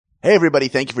Hey everybody,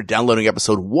 thank you for downloading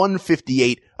episode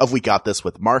 158 of We Got This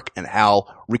with Mark and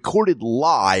Hal, recorded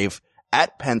live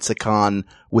at Pensacon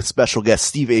with special guest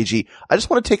Steve Agee. I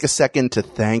just want to take a second to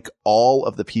thank all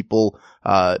of the people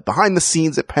behind the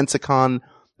scenes at Pensacon,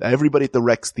 everybody at the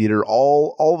Rex Theater,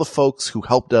 all the folks who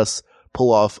helped us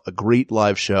pull off a great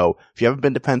live show. If you haven't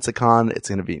been to Pensacon, it's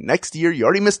going to be next year. You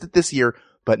already missed it this year,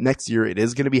 but next year it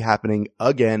is going to be happening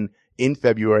again in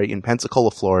February in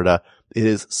Pensacola, Florida. It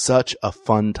is such a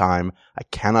fun time. I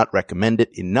cannot recommend it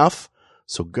enough.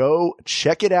 So go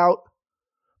check it out.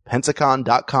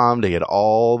 Pensacon.com to get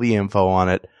all the info on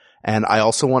it. And I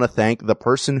also want to thank the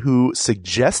person who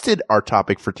suggested our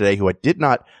topic for today, who I did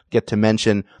not get to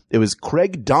mention. It was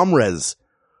Craig Domrez,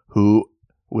 who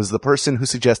was the person who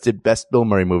suggested Best Bill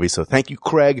Murray Movie. So thank you,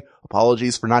 Craig.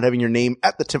 Apologies for not having your name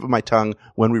at the tip of my tongue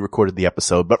when we recorded the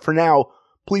episode. But for now,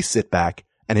 please sit back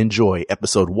and enjoy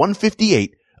episode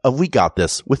 158 of We Got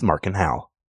This with Mark and Hal.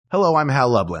 Hello, I'm Hal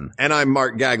Lublin. And I'm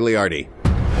Mark Gagliardi.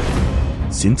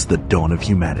 Since the dawn of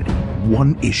humanity,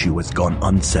 one issue has gone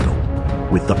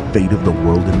unsettled. With the fate of the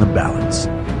world in the balance,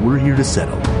 we're here to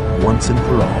settle, once and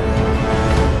for all,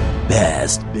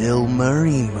 Best Bill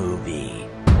Murray Movie.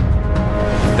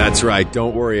 That's right.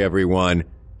 Don't worry, everyone.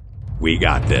 We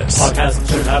got this. Podcast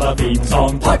should have a theme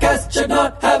song. Podcast should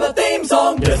not have a theme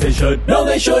song. Yes, they should. No,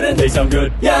 they shouldn't. They sound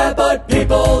good. Yeah, but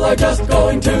people are just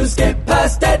going to skip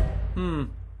past it.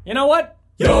 You know what?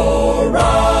 You're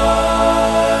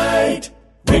right.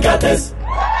 We got this.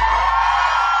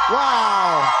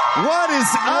 Wow. What is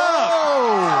up?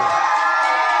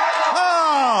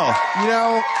 Oh,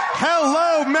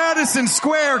 hello, Madison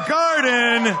Square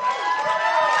Garden.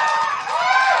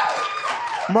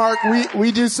 Mark,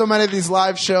 we do so many of these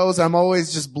live shows. I'm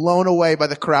always just blown away by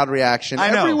the crowd reaction.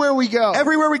 I know. Everywhere we go.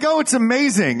 Everywhere we go, it's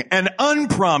amazing and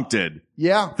unprompted.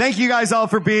 Yeah. Thank you guys all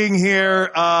for being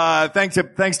here. Thanks to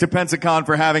Pensacon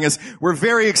for having us. We're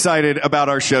very excited about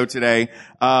our show today.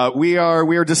 We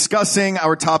are discussing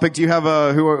our topic. Do you have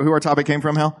who our topic came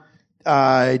from, Hal?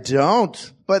 I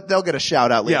don't, but they'll get a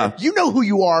shout out later. Yeah. You know who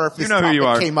you are if this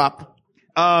topic came up.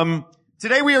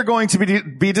 Today we are going to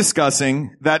be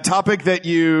discussing that topic that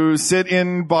you sit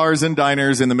in bars and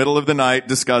diners in the middle of the night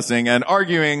discussing and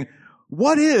arguing,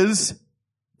 what is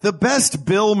the best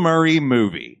Bill Murray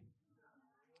movie?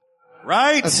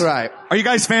 Right? That's right. Are you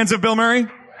guys fans of Bill Murray?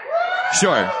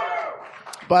 Sure.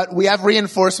 But we have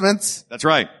reinforcements. That's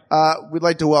right. We'd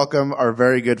like to welcome our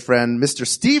very good friend, Mr.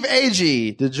 Steve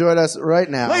Agee, to join us right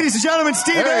now. Ladies and gentlemen,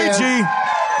 Steve There he Agee.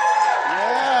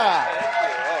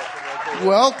 Yeah.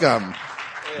 Welcome.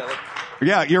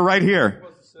 Yeah, you're right here.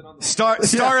 Star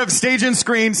of stage and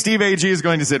screen, Steve Agee is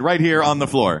going to sit right here on the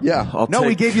floor. Yeah.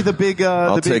 We gave you the big,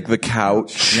 I'll take the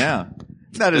couch. yeah.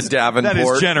 That is Davenport. That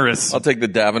is generous. I'll take the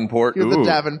Davenport. You're the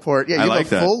Davenport. Yeah, you like have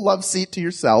that. a full love seat to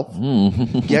yourself.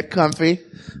 Get comfy.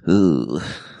 Ooh.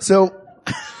 So,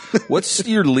 What's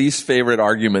your least favorite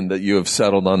argument that you have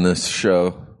settled on this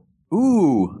show?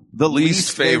 Ooh, the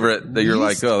Least favorite that you're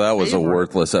like, oh, that was a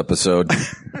worthless episode.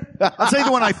 I'll tell you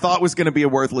the one I thought was going to be a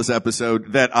worthless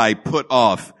episode that I put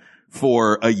off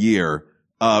for a year,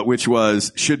 which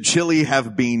was, should chili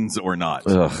have beans or not?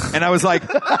 Ugh. And I was like,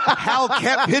 Hal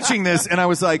kept pitching this, and I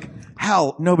was like,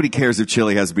 Hal, nobody cares if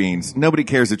chili has beans. Nobody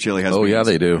cares if chili has beans. Oh, yeah,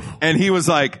 they do. And he was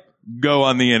like, go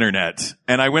on the internet.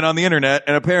 And I went on the internet,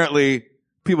 and apparently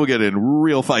people get in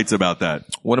real fights about that.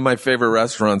 One of my favorite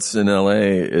restaurants in LA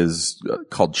is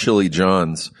called Chili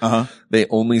John's. Uh-huh. They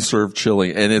only serve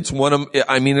chili, and it's one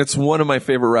of my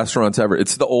favorite restaurants ever.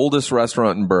 It's the oldest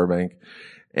restaurant in Burbank.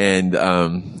 And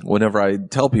whenever I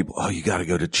tell people, oh, you got to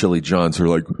go to Chili John's, they're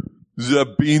like, does that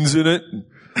have beans in it?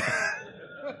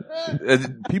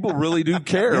 And people really do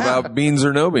care about beans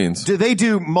or no beans. Do they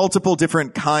do multiple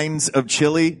different kinds of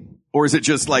chili? Or is it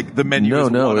just like the menu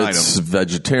is one it's item?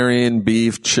 vegetarian,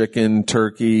 beef, chicken,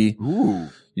 turkey. Ooh.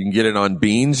 You can get it on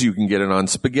beans. You can get it on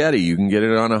spaghetti. You can get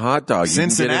it on a hot dog.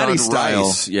 Cincinnati you can get it on style.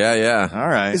 rice. Yeah. All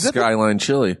right. Is that Skyline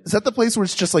chili. is that the place where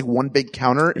it's just like one big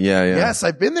counter? Yeah. Yes,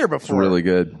 I've been there It's before. really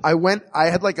good. I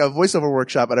had like a voiceover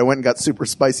workshop, and I went and got super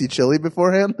spicy chili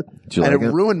beforehand. Did you and like it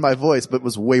it? ruined my voice, but it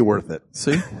was way worth it.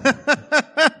 See?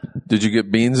 Did you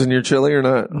get beans in your chili or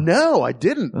not? No, I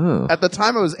didn't. Oh. At the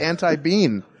time, I was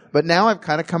anti-bean, but now I've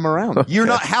kind of come around. You're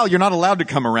not allowed to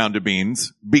come around to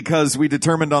beans because we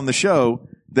determined on the show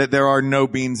that there are no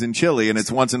beans in chili, and it's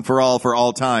once and for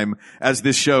all time. As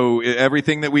this show,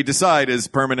 everything that we decide is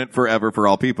permanent forever for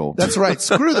all people. That's right.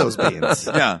 Screw those beans.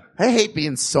 Yeah. I hate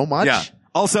beans so much. Yeah.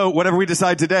 Also, whatever we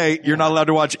decide today, you're not allowed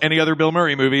to watch any other Bill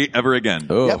Murray movie ever again.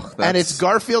 Oh, Yep. And it's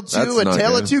Garfield 2, that's A not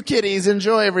Tale good. of Two Kitties.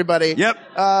 Enjoy, everybody. Yep.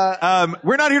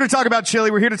 We're not here to talk about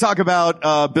chili. We're here to talk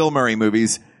about Bill Murray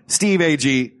movies. Steve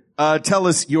Agee, tell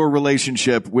us your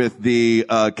relationship with the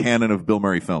canon of Bill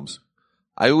Murray films.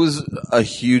 I was a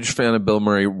huge fan of Bill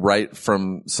Murray right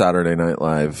from Saturday Night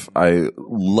Live. I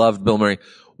loved Bill Murray.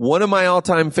 One of my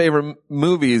all-time favorite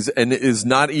movies, and it is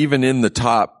not even in the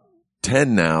top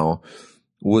 10 now,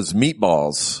 was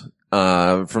Meatballs,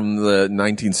 from the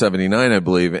 1979, I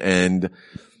believe. And,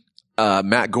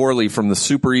 Matt Gorley from the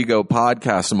Super Ego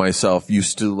podcast and myself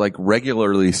used to like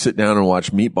regularly sit down and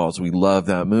watch Meatballs. We loved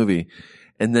that movie.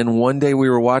 And then one day we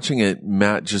were watching it,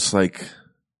 Matt just like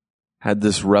had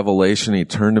this revelation. He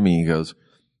turned to me, he goes,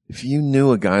 if you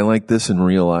knew a guy like this in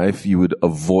real life, you would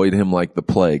avoid him like the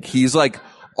plague. He's like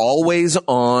always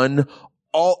on,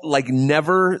 like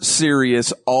never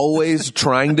serious, always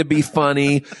trying to be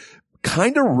funny,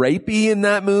 kind of rapey in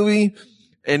that movie.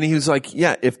 And he was like,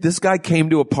 yeah, if this guy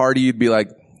came to a party, you'd be like,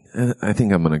 I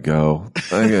think I'm going to go.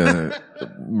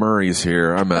 Murray's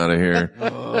here. I'm out of here.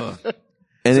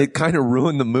 And it kind of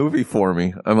ruined the movie for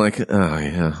me. I'm like, oh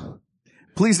yeah.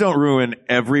 Please don't ruin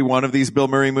every one of these Bill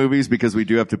Murray movies because we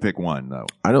do have to pick one, though.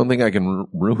 I don't think I can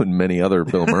ruin many other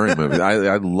Bill Murray movies.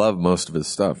 I love most of his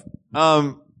stuff.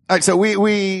 All right, so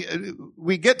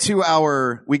we get to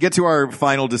our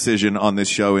final decision on this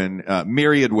show in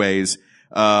myriad ways.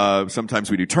 Sometimes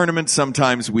we do tournaments,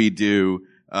 sometimes we do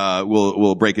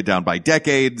we'll break it down by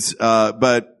decades.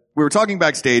 But we were talking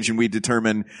backstage and we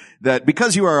determined that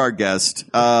because you are our guest,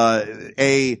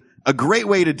 a great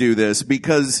way to do this,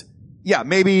 because yeah,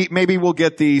 maybe we'll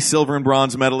get the silver and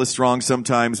bronze medalist wrong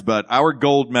sometimes, but our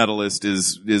gold medalist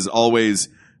is always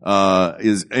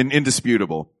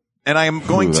indisputable. And I am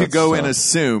going to go and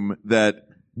assume that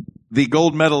the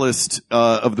gold medalist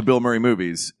of the Bill Murray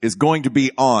movies is going to be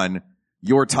on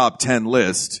your top 10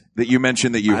 list that you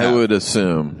mentioned that you have. I would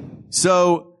assume.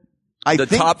 So the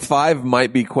top 5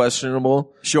 might be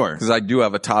questionable. Sure. Because I do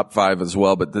have a top 5 as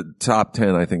well, but the top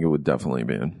 10 I think it would definitely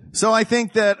be in. So I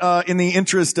think that in the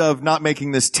interest of not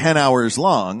making this 10 hours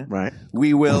long, right,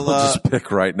 we will we'll just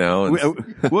pick right now.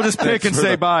 We'll just pick and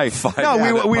say bye. No,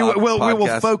 we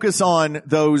will focus on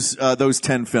those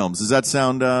 10 films. Does that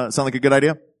sound like a good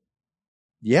idea?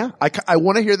 Yeah. I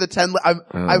want to hear the 10. I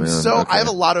have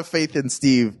a lot of faith in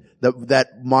Steve that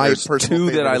my There's personal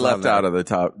 2 that I left out of the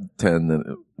top 10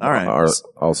 that are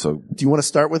also. Do you want to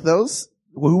start with those?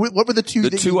 What were the 2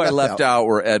 The 2 I left out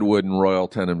were Ed Wood and Royal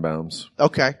Tenenbaums.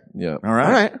 Okay. Yeah. All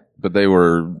right. But they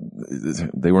were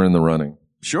in the running.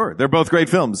 Sure. They're both great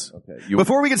films. Okay.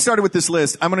 Before we get started with this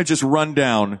list, I'm going to just run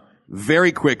down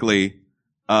very quickly,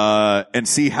 and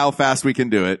see how fast we can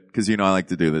do it. Cause I like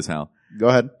to do this, Hal. Go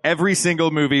ahead. Every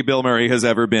single movie Bill Murray has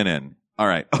ever been in. All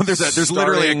right. Oh, there's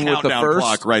literally a countdown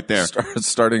clock right there.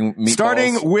 Starting Meatballs.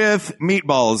 Starting with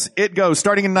Meatballs. It goes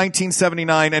starting in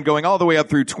 1979 and going all the way up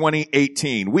through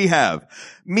 2018. We have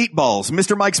Meatballs,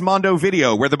 Mr. Mike's Mondo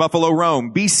Video, Where the Buffalo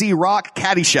Roam, BC Rock,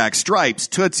 Caddyshack, Stripes,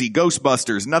 Tootsie,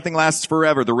 Ghostbusters, Nothing Lasts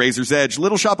Forever, The Razor's Edge,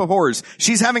 Little Shop of Horrors,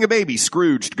 She's Having a Baby,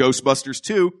 Scrooged, Ghostbusters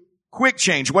 2, Quick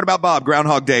Change, What About Bob,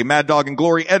 Groundhog Day, Mad Dog and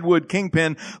Glory, Ed Wood,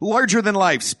 Kingpin, Larger Than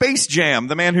Life, Space Jam,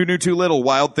 The Man Who Knew Too Little,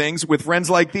 Wild Things, With Friends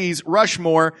Like These,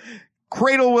 Rushmore,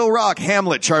 Cradle Will Rock,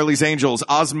 Hamlet, Charlie's Angels,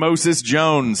 Osmosis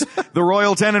Jones, The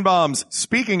Royal Tenenbaums,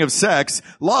 Speaking of Sex,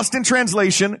 Lost in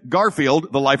Translation,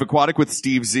 Garfield, The Life Aquatic with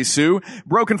Steve Zissou,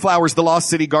 Broken Flowers, The Lost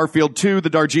City, Garfield 2, The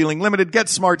Darjeeling Limited, Get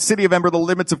Smart, City of Ember, The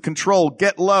Limits of Control,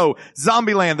 Get Low,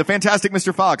 Zombieland, The Fantastic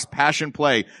Mr. Fox, Passion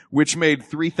Play, which made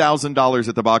 $3,000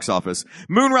 at the box office,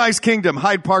 Moonrise Kingdom,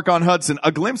 Hyde Park on Hudson,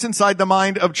 A Glimpse Inside the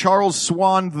Mind of Charles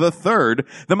Swan III,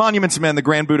 The Monuments Men, The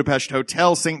Grand Budapest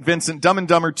Hotel, St. Vincent, Dumb and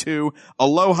Dumber 2,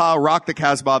 Aloha, Rock the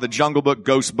Casbah, The Jungle Book,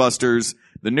 Ghostbusters,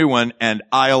 the new one, and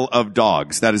Isle of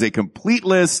Dogs. That is a complete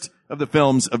list of the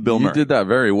films of Bill Murray. You did that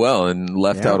very well and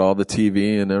left out all the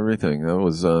TV and everything. That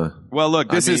was, well,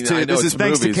 look, this is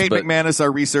thanks to Kate McManus,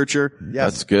 our researcher.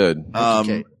 Yes. That's good.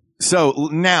 So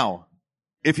now,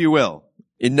 if you will.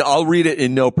 I'll read it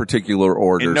in no particular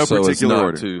order. In no particular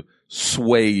order. To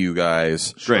sway you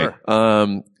guys. Great.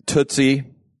 Tootsie,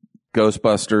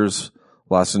 Ghostbusters,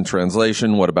 Lost in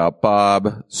Translation, What About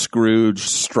Bob, Scrooge,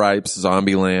 Stripes,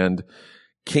 Zombieland,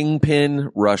 Kingpin,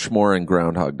 Rushmore, and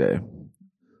Groundhog Day.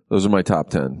 Those are my top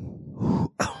 10.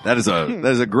 That is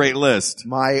a great list.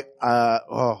 My,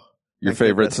 Your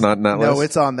favorite's not in that list? No,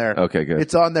 it's on there. Okay, good.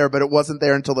 It's on there, but it wasn't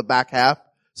there until the back half.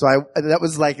 So that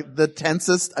was like the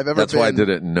tensest I've ever been. That's why I did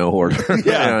it in no order.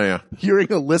 yeah.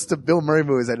 Hearing a list of Bill Murray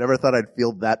movies, I never thought I'd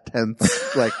feel that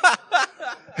tense. Like,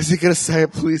 is he going to say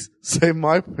it? Please say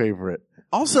my favorite.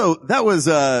 Also, that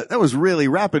was really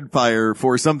rapid fire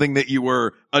for something that you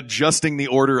were adjusting the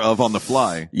order of on the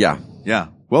fly. Yeah. Yeah.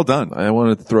 Well done. I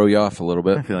wanted to throw you off a little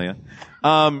bit. I feel you.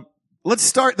 Let's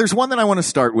start. There's one that I want to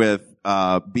start with,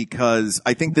 because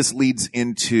I think this leads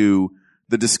into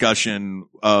the discussion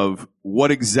of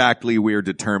what exactly we're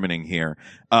determining here.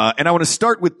 And I want to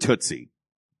start with Tootsie.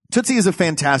 Tootsie is a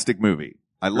fantastic movie.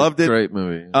 I loved it. Great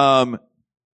movie.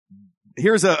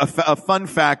 Here's a fun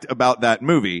fact about that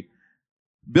movie.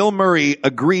 Bill Murray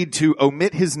agreed to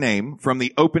omit his name from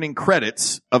the opening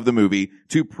credits of the movie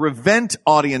to prevent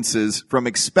audiences from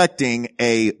expecting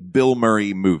a Bill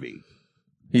Murray movie.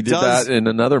 He did that in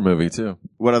another movie too.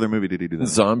 What other movie did he do that?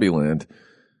 Zombieland.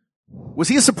 Was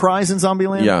he a surprise in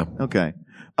Zombieland? Yeah. Okay.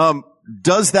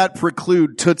 Does that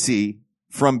preclude Tootsie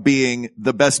from being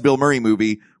the best Bill Murray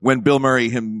movie when Bill Murray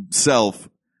himself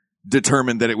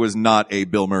determined that it was not a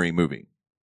Bill Murray movie?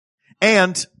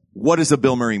 And what is a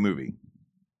Bill Murray movie?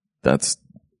 That's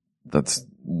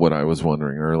what I was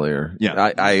wondering earlier.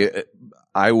 Yeah.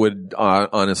 I would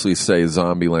honestly say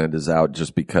Zombieland is out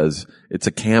just because it's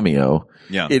a cameo.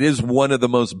 Yeah. It is one of the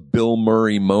most Bill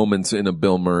Murray moments in a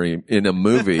movie.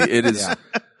 It is,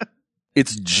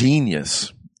 it's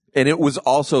genius. And it was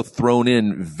also thrown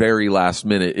in very last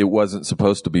minute. It wasn't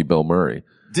supposed to be Bill Murray.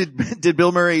 Did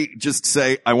Bill Murray just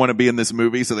say, I want to be in this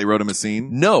movie, so they wrote him a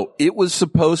scene? No, it was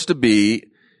supposed to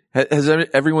be, has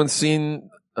everyone seen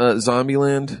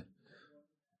Zombieland?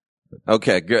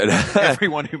 Okay, good.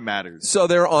 Everyone who matters. So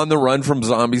they're on the run from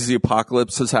zombies. The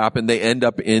apocalypse has happened. They end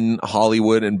up in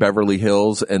Hollywood and Beverly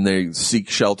Hills, and they seek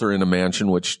shelter in a mansion,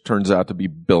 which turns out to be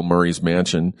Bill Murray's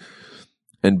mansion.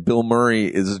 And Bill Murray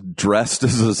is dressed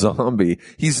as a zombie.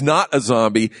 He's not a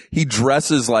zombie. He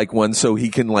dresses like one so he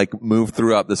can like move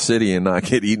throughout the city and not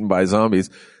get eaten by zombies.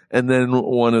 And then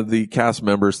one of the cast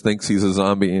members thinks he's a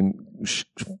zombie and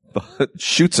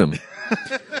shoots him.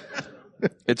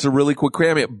 It's a really quick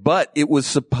cameo, but it was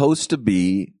supposed to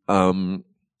be, from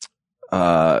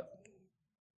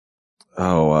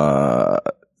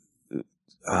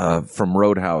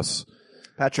Roadhouse.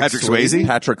 Patrick Swayze?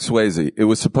 Patrick Swayze. It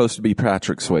was supposed to be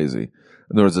Patrick Swayze. And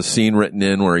there was a scene written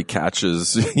in where he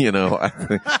catches, he does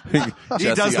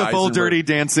the full Dirty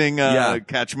Dancing,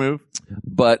 catch move.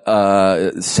 But,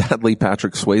 sadly,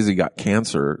 Patrick Swayze got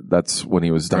cancer. That's when he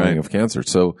was dying of cancer.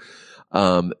 So,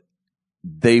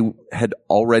 they had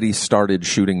already started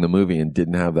shooting the movie and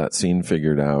didn't have that scene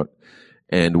figured out.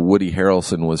 And Woody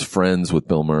Harrelson was friends with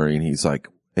Bill Murray, and he's like,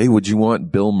 hey, would you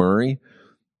want Bill Murray?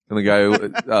 And the guy,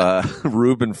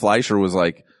 Ruben Fleischer was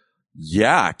like,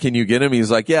 yeah, can you get him?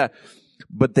 He's like, yeah.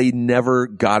 But they never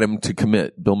got him to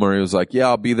commit. Bill Murray was like, yeah,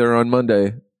 I'll be there on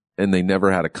Monday. And they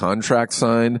never had a contract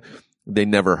signed. They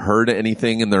never heard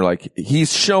anything. And they're like,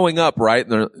 he's showing up, right?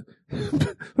 And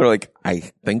they're like,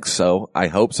 I think so. I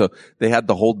hope so. They had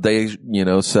the whole day,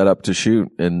 set up to shoot,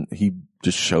 and he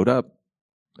just showed up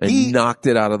and knocked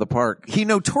it out of the park. He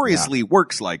notoriously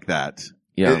works like that.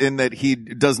 Yeah. In that he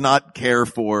does not care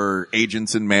for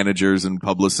agents and managers and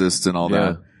publicists and all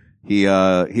that. He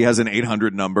has an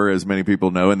 800 number, as many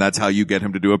people know, and that's how you get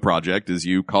him to do a project, is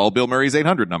you call Bill Murray's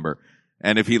 800 number.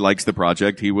 And if he likes the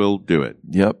project, he will do it.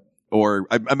 Yep. Or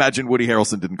I imagine Woody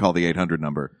Harrelson didn't call the 800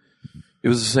 number. It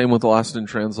was the same with Lost in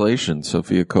Translation.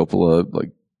 Sofia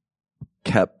Coppola,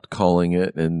 kept calling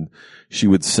it, and she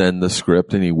would send the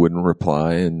script and he wouldn't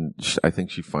reply. And I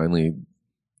think she finally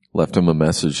left him a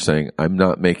message saying, I'm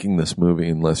not making this movie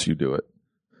unless you do it.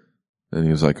 And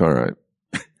he was like, all right,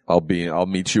 I'll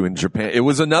meet you in Japan. It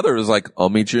was like, I'll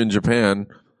meet you in Japan.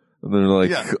 And they're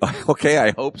like, okay,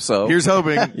 I hope so. Here's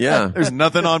hoping. Yeah. There's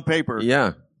nothing on paper.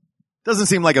 Yeah. Doesn't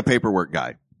seem like a paperwork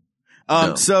guy.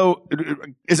 No. So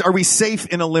are we safe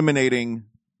in eliminating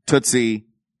Tootsie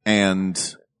and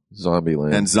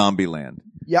Zombieland?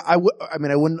 Yeah, I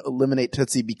wouldn't eliminate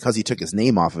Tootsie because he took his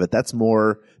name off of it. That's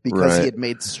more because he had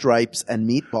made Stripes and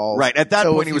Meatballs. Right. At that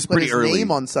point, he was pretty early. If you put his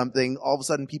name on something, all of a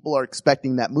sudden people are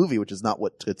expecting that movie, which is not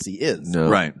what Tootsie is. No.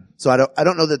 Right. So I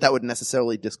don't know that would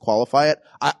necessarily disqualify it.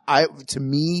 To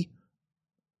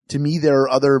me, there are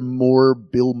other more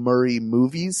Bill Murray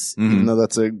movies, even though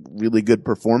that's a really good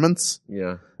performance.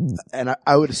 Yeah. And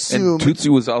I would assume and Tootsie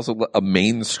was also a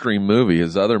mainstream movie.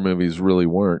 His other movies really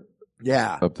weren't.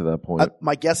 Yeah. Up to that point.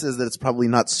 My guess is that it's probably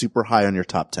not super high on your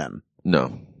top 10.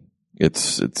 No.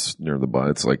 It's near the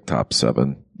bottom. It's like top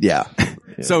 7. Yeah.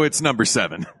 So it's number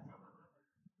 7.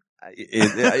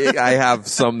 I have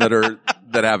some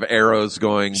that have arrows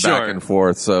going back and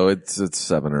forth, so it's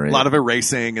 7 or 8. A lot of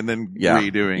erasing and then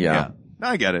redoing. Yeah.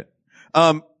 I get it.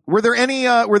 Were there any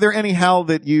Hal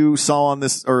that you saw on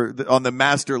this or on the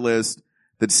master list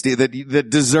that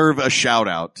deserve a shout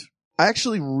out? I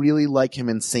actually really like him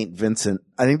in St. Vincent.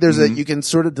 I think there's you can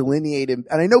sort of delineate him.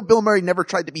 And I know Bill Murray never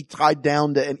tried to be tied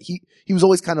down to, and he was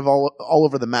always kind of all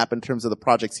over the map in terms of the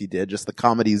projects he did. Just the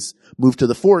comedies moved to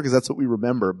the fore because that's what we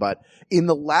remember. But in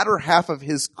the latter half of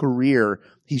his career,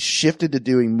 he shifted to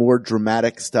doing more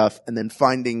dramatic stuff and then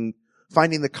finding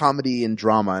the comedy and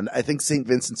drama. And I think St.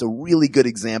 Vincent's a really good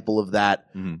example of that.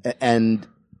 And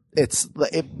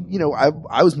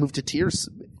I was moved to tears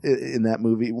in that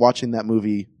movie, watching that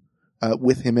movie.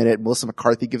 With him in it. Melissa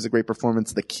McCarthy gives a great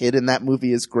performance. The kid in that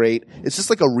movie is great. It's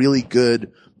just like a really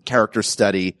good character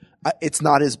study. It's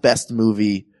not his best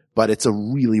movie, but it's a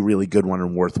really, really good one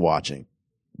and worth watching.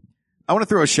 I want to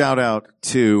throw a shout out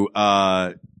to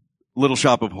Little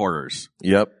Shop of Horrors.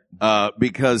 Yep.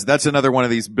 Because that's another one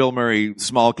of these Bill Murray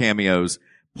small cameos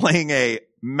playing a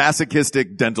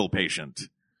masochistic dental patient.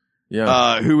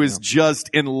 Yeah. Who is just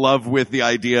in love with the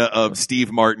idea of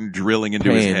Steve Martin drilling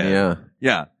into his head. Yeah.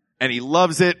 Yeah. And he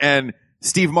loves it. And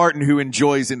Steve Martin, who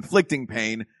enjoys inflicting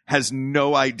pain, has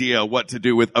no idea what to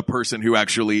do with a person who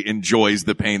actually enjoys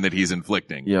the pain that he's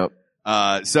inflicting. Yep.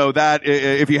 So that,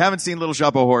 if you haven't seen Little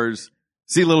Shop of Horrors,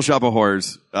 see Little Shop of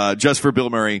Horrors, just for Bill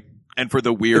Murray and for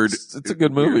the weird. It's a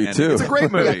good movie too. It's a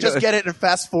great movie. Yeah, just get it and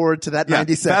fast forward to that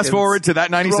 90 seconds. Fast forward to that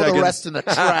 90 Throw seconds. the rest in the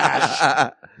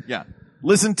trash. Yeah.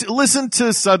 Listen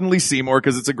to Suddenly Seymour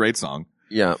because it's a great song.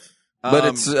 Yeah. But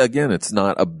it's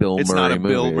not a Bill Murray movie. It's not a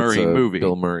Bill Murray movie.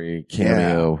 Bill Murray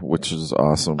cameo, which is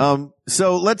awesome.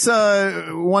 So let's,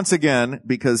 once again,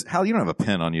 because Hal, you don't have a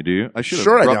pen on you, do you? I should have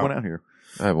brought one out here.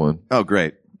 I have one. Oh,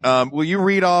 great. Will you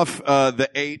read off, the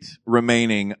 8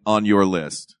 remaining on your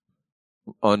list?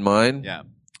 On mine? Yeah.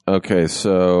 Okay.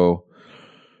 So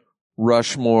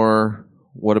Rushmore.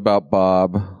 What About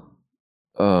Bob?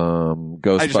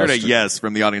 Ghostbusters. I just heard a yes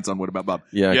from the audience on What About Bob.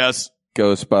 Yeah. Yes.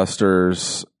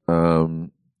 Ghostbusters.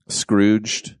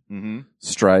 Scrooged,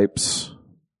 Stripes,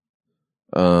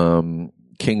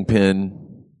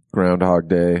 Kingpin, Groundhog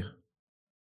Day,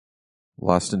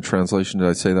 Lost in Translation. Did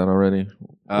I say that already?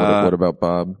 What About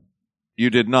Bob? You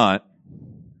did not.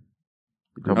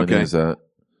 How many is that?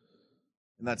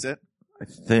 And that's it? I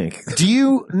think. Do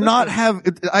you not have,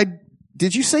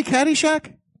 did you say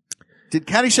Caddyshack? Did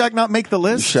Caddyshack not make the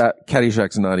list?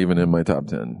 Caddyshack's not even in my top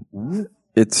 10.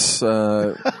 It's,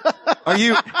 Are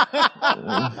you?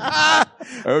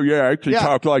 Oh yeah, I can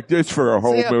talk like this for a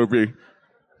whole movie.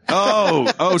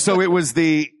 So it was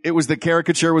the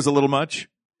caricature was a little much?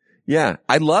 Yeah,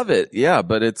 I love it. Yeah,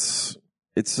 but it's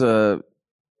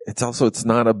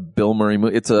not a Bill Murray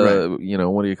movie. It's what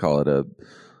do you call it?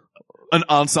 An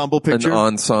ensemble picture? An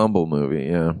ensemble movie,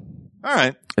 yeah. All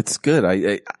right. It's good.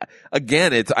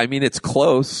 It's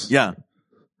close. Yeah.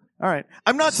 All right.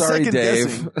 I'm not Sorry, second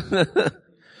Dave. guessing.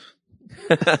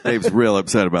 Dave's real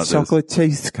upset about Chocolate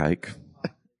cheesecake.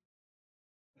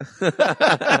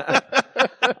 I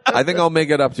think I'll make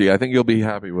it up to you. I think you'll be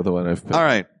happy with the one I've picked. All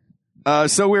right.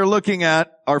 So we're looking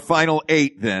at our final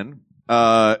 8 then.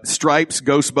 Stripes,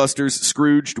 Ghostbusters,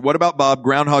 Scrooged, What About Bob,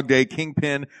 Groundhog Day,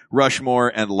 Kingpin,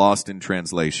 Rushmore, and Lost in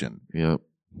Translation. Yep.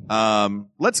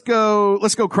 Let's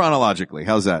go chronologically.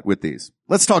 How's that with these?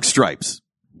 Let's talk Stripes.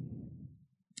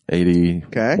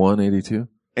 81, 82?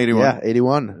 81. Yeah,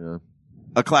 81. Yeah.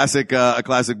 A classic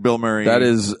Bill Murray. That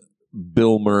is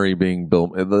Bill Murray being Bill.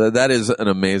 That is an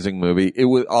amazing movie. It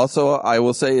was also, I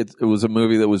will say, it was a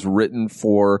movie that was written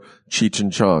for Cheech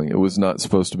and Chong. It was not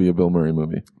supposed to be a Bill Murray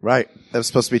movie. Right. That was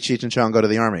supposed to be Cheech and Chong Go to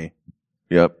the Army.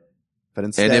 Yep. But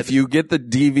instead. And if you get the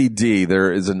DVD,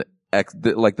 there is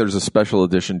there's a special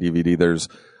edition DVD. There's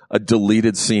a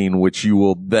deleted scene, which you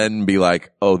will then be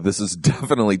like, oh, this is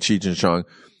definitely Cheech and Chong,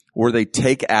 where they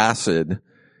take acid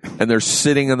and they're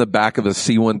sitting in the back of a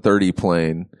C-130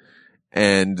 plane.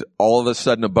 And all of a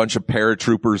sudden a bunch of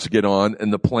paratroopers get on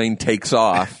and the plane takes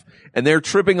off and they're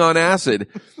tripping on acid.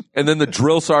 And then the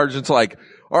drill sergeant's like,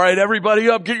 all right, everybody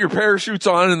up, get your parachutes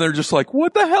on. And they're just like,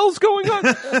 what the hell's going on?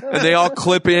 And they all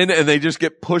clip in and they just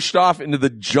get pushed off into the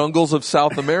jungles of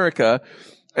South America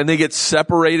and they get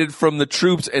separated from the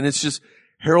troops. And it's just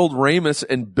Harold Ramis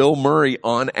and Bill Murray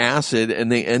on acid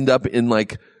and they end up in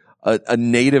like a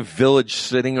native village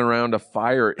sitting around a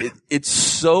fire. It's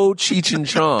so Cheech and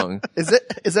Chong. Is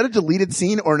that a deleted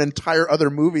scene or an entire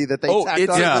other movie that they tacked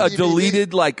it's on? a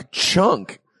deleted like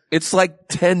chunk. It's like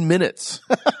 10 minutes.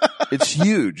 It's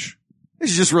huge. You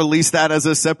should just release that as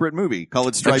a separate movie. Call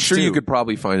it Stripes 2. I'm sure you could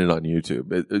probably find it on YouTube.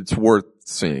 It's worth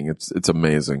seeing. It's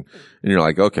amazing. And you're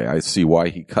like, okay, I see why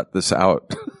he cut this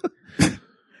out.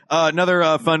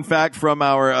 Another fun fact from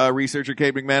our researcher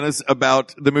Kate McManus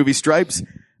about the movie Stripes.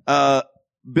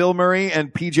 Bill Murray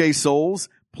and PJ Soles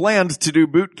planned to do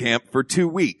boot camp for 2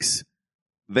 weeks.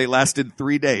 They lasted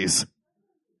 3 days.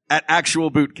 at actual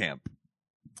boot camp.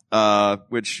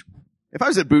 Which, if I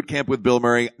was at boot camp with Bill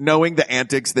Murray, knowing the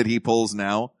antics that he pulls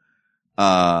now,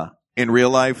 in real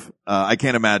life, I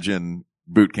can't imagine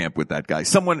boot camp with that guy.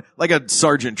 Someone like a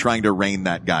sergeant trying to rein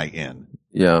that guy in.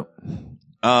 Yeah.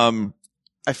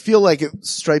 I feel like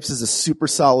Stripes is a super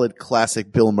solid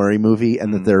classic Bill Murray movie,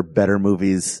 and that there are better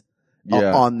movies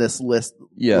on this list.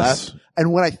 Yes. Left.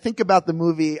 And when I think about the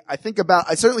movie, I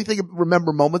certainly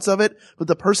remember moments of it, but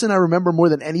the person I remember more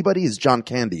than anybody is John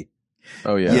Candy.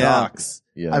 Oh yeah. Docs.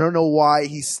 Yeah. I don't know why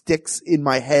he sticks in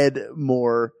my head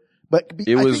more, but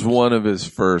it was one of his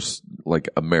first like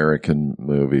American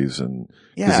movies, and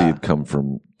because he had come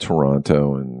from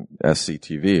Toronto and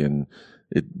SCTV, and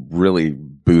it really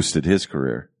boosted his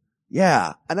career.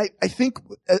 Yeah. And I think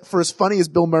for as funny as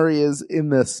Bill Murray is in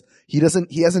this, he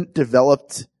hasn't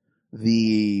developed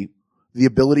the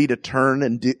ability to turn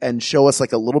and show us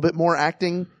like a little bit more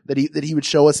acting that he would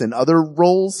show us in other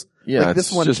roles. Yeah. Like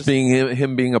this one just being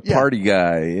him being a party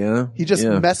guy. Yeah. He just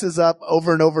messes up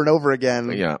over and over and over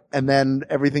again. Yeah. And then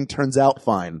everything turns out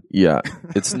fine. Yeah.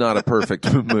 It's not a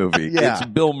perfect movie. Yeah. It's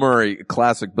Bill Murray,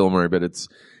 classic Bill Murray, but it's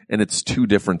two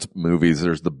different movies.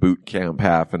 There's the boot camp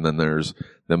half, and then there's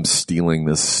them stealing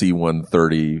this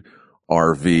C-130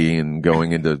 RV and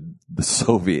going into the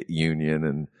Soviet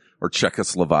Union or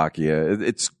Czechoslovakia.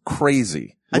 It's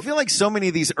crazy. I feel like so many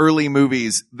of these early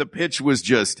movies, the pitch was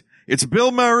just, it's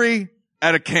Bill Murray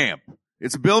at a camp.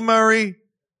 It's Bill Murray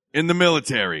in the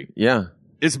military. Yeah.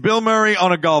 It's Bill Murray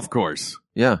on a golf course.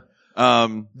 Yeah.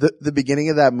 The beginning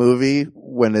of that movie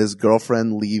when his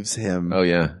girlfriend leaves him. Oh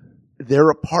yeah. Their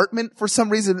apartment for some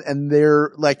reason, and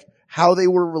they're like how they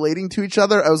were relating to each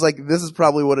other. I was like, this is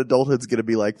probably what adulthood's going to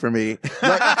be like for me,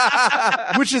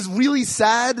 which is really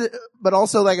sad. But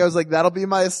also like, I was like, that'll be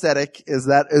my aesthetic is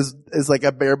like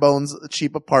a bare bones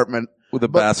cheap apartment with a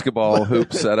basketball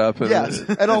hoop set up. Yes.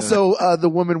 And also, the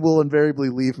woman will invariably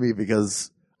leave me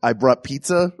because I brought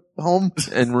pizza home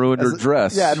and ruined her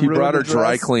dress. Yeah. He brought her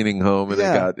dry cleaning home and it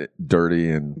got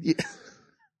dirty and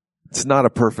it's not a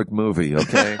perfect movie,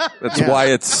 okay? That's why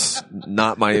it's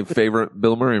not my favorite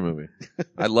Bill Murray movie.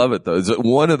 I love it though. It's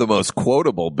one of the most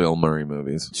quotable Bill Murray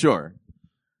movies. Sure.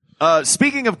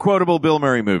 Speaking of quotable Bill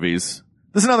Murray movies,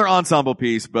 this is another ensemble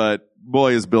piece, but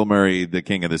boy is Bill Murray the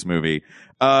king of this movie.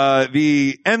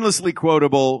 The endlessly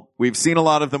quotable, we've seen a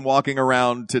lot of them walking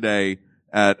around today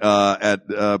at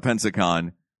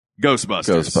Pensacon,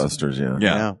 Ghostbusters. Ghostbusters,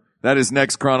 Yeah. That is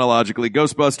next chronologically.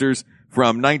 Ghostbusters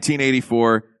from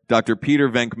 1984. Dr. Peter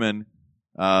Venkman.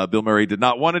 Bill Murray did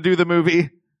not want to do the movie,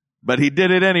 but he did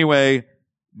it anyway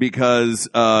because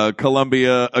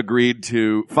Columbia agreed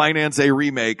to finance a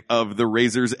remake of The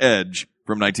Razor's Edge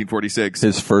from 1946.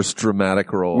 His first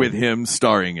dramatic role. With him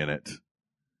starring in it.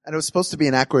 And it was supposed to be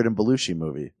an Aykroyd and Belushi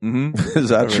movie. Mm-hmm. Is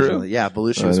that true? Yeah,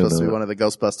 Belushi was supposed to be one of the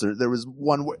Ghostbusters. There was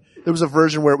a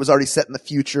version where it was already set in the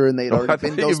future and they'd already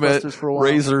been Ghostbusters for a while.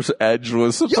 Razor's Edge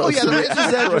was supposed to be. The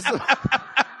Razor's Edge was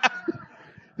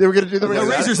they were going to do the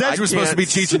Razor's Edge was supposed to be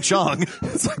Cheech and Chong.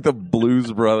 It's like the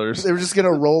Blues Brothers. They were just going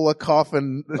to roll a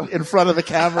coffin in front of the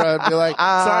camera and be like,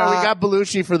 sorry, we got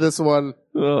Belushi for this one.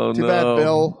 Oh, Too bad,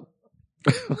 Bill.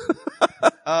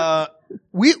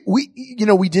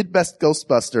 We did Best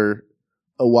Ghostbuster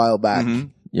a while back. Mm-hmm.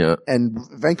 Yeah. And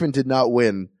Venkman did not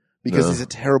win because he's a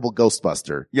terrible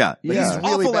Ghostbuster. Yeah. But he's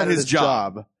really awful bad at his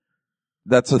job.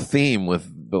 That's a theme with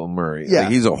Bill Murray. Yeah. Like,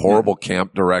 he's a horrible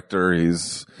camp director.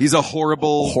 He's a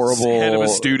horrible head of a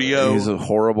studio. He's a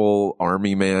horrible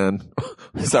army man.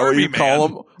 Is that what you call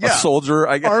him? Yeah. A soldier,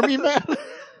 I guess. Army man?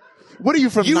 What are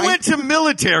you from? You went to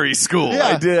military school. Yeah.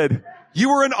 I did. You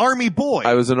were an army boy.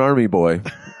 I was an army boy.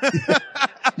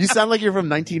 You sound like you're from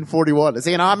 1941. Is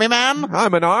he an army man?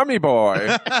 I'm an army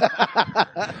boy.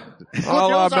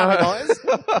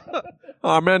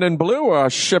 Our men in blue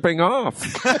are shipping off.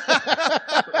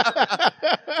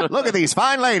 Look at these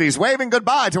fine ladies waving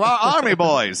goodbye to our army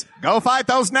boys. Go fight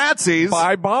those Nazis.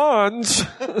 Buy bonds.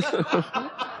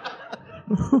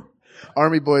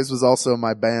 Army Boys was also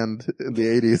my band in the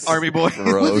 80s. Army Boy.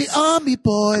 We're the Army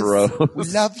Boys. Gross. We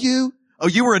love you. Oh,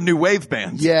 you were a new wave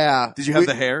band. Yeah. Did you have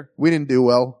the hair? We didn't do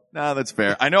well. No, that's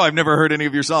fair. I know I've never heard any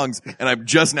of your songs, and I'm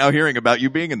just now hearing about you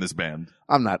being in this band.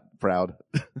 I'm not proud.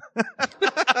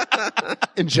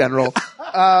 In general.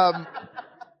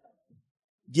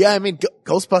 Yeah, I mean,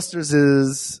 Ghostbusters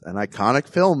is an iconic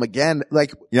film. Again,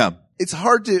 like, Yeah. it's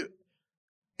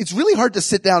really hard to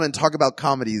sit down and talk about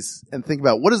comedies and think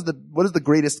about what is the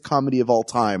greatest comedy of all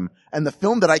time. And the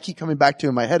film that I keep coming back to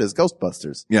in my head is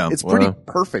Ghostbusters. Yeah. It's pretty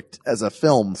perfect as a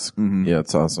film. Yeah,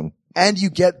 it's awesome. And you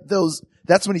get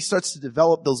that's when he starts to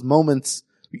develop those moments,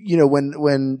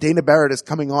 when Dana Barrett is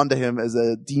coming on to him as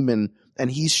a demon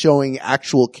and he's showing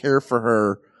actual care for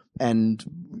her and,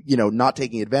 you know, not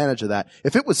taking advantage of that.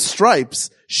 If it was Stripes,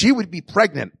 she would be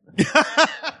pregnant.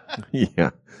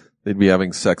 Yeah. They'd be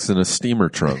having sex in a steamer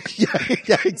trunk,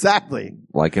 Yeah, exactly.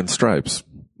 like in Stripes.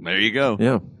 There you go.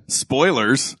 Yeah.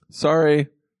 Spoilers. Sorry.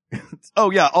 Oh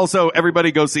yeah. Also,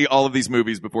 everybody go see all of these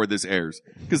movies before this airs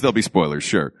because there'll be spoilers.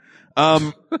 Sure.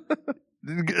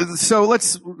 So what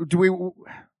else do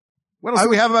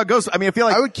we have about Ghost? I mean, I feel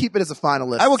like I would keep it as a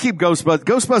finalist. I will keep Ghostbusters.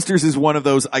 Ghostbusters is one of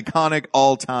those iconic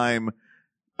all-time,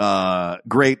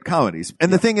 great comedies.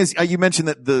 And the thing is, you mentioned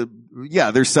that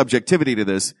there's subjectivity to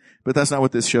this, but that's not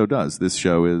what this show does. This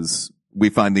show is, we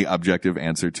find the objective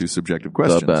answer to subjective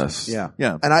questions. The best. Yeah.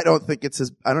 Yeah. And I don't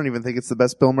even think it's the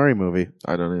best Bill Murray movie.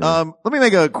 I don't either. Let me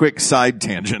make a quick side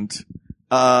tangent.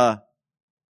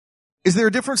 Is there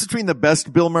a difference between the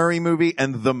best Bill Murray movie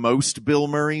and the most Bill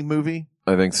Murray movie?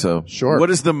 I think so. Sure. What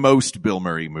is the most Bill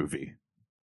Murray movie?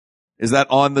 Is that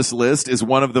on this list? Is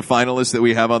one of the finalists that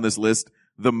we have on this list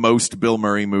the most Bill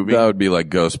Murray movie? That would be like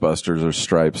Ghostbusters or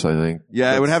Stripes, I think.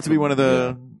 Yeah, it would have to be one of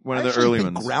the early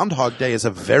think ones. Groundhog Day is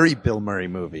a very Bill Murray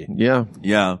movie. Yeah.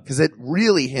 Yeah. Because it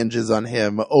really hinges on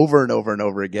him over and over and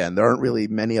over again. There aren't really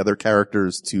many other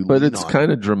characters to But lean it's on.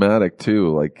 kind of dramatic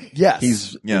too. Like, Yes.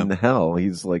 he's Yeah. in hell.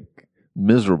 He's like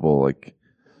miserable. Like,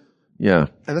 yeah.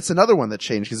 And that's another one that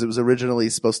changed because it was originally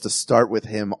supposed to start with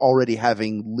him already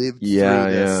having lived Yeah,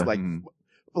 through this, yeah.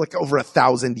 like over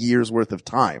 1,000 years worth of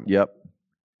time. Yep.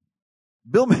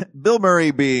 Bill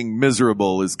Murray being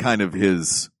miserable is kind of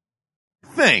his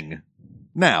thing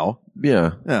now.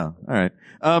 Yeah. Yeah. All right.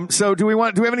 So do we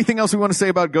have anything else we want to say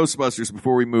about Ghostbusters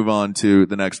before we move on to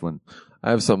the next one?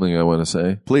 I have something I want to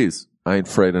say. Please. I ain't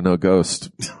afraid of no ghost.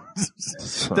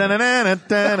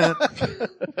 Da-na-na-na-na-na.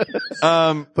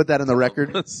 Put that in the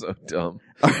record. That's so dumb.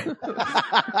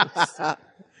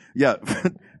 Yeah.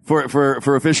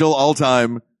 For official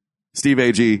all-time Steve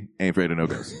Agee, ain't afraid of no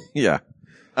ghosts. Yeah.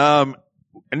 And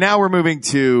now we're moving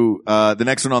to, the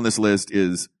next one on this list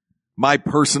is my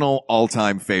personal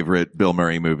all-time favorite Bill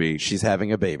Murray movie. She's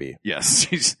having a baby. Yes.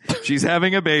 She's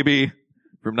having a baby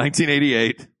from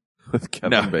 1988. With Kevin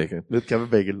No. Bacon. With Kevin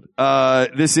Bacon.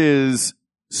 This is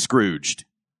Scrooged.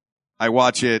 I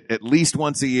watch it at least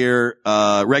once a year.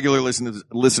 Regular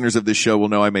listeners of this show will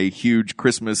know I'm a huge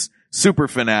Christmas super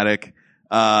fanatic.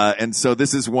 And so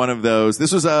this is one of those.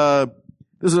 This was a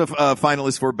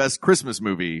finalist for best Christmas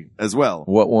movie as well.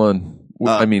 What one?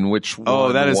 I mean, which one?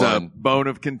 Oh, that is a won? bone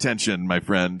of contention, my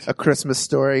friend. A Christmas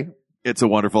Story. It's a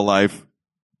Wonderful Life.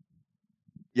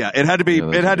 Yeah, it had to be, Yeah,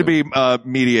 that's it had to be, good.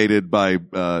 mediated by,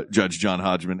 Judge John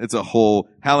Hodgman. It's a whole,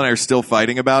 Hal and I are still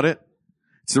fighting about it.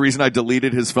 It's the reason I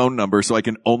deleted his phone number so I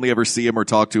can only ever see him or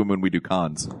talk to him when we do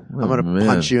cons. I'm going to man.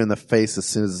 punch you in the face as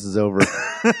soon as this is over.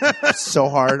 So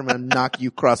hard. I'm going to knock you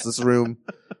across this room.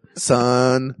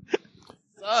 Son.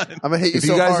 I'm going to hit you If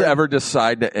so you guys hard. ever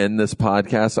decide to end this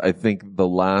podcast, I think the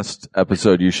last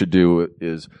episode you should do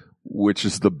is which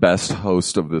is the best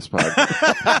host of this podcast.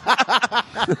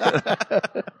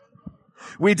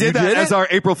 We did that as our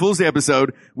April Fool's Day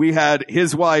episode. We had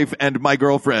his wife and my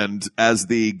girlfriend as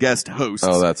the guest hosts.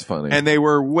 Oh, that's funny. And they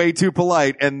were way too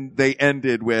polite and they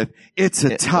ended with, it's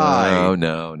a tie. Oh,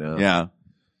 no. Yeah.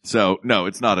 So, no,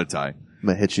 it's not a tie. I'm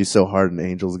going to hit you so hard an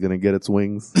angel's going to get its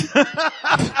wings.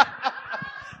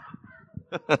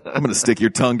 I'm going to stick your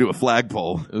tongue to a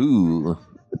flagpole. Ooh.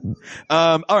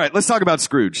 All right, let's talk about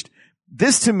Scrooged.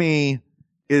 This to me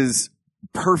is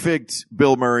perfect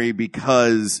Bill Murray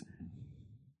because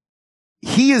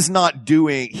he's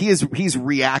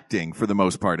reacting for the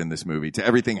most part in this movie to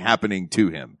everything happening to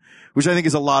him, which I think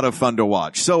is a lot of fun to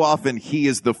watch. So often he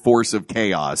is the force of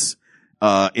chaos,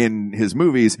 in his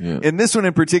movies. Yeah. In this one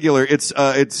in particular, it's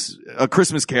A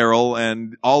Christmas Carol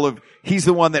and he's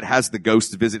the one that has the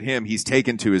ghosts visit him. He's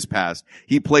taken to his past.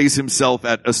 He plays himself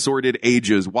at assorted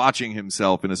ages, watching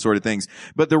himself in assorted things.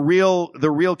 But the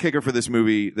real kicker for this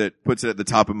movie that puts it at the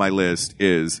top of my list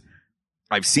is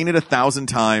I've seen it 1,000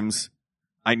 times.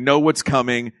 I know what's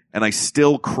coming and I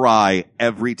still cry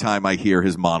every time I hear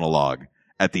his monologue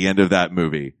at the end of that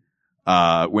movie.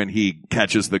 When he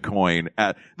catches the coin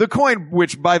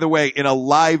which, by the way, in a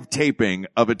live taping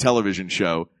of a television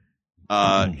show,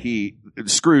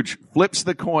 Scrooge flips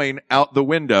the coin out the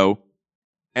window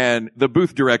and the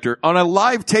booth director on a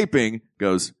live taping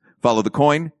goes, follow the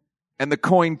coin, and the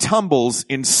coin tumbles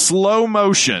in slow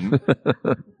motion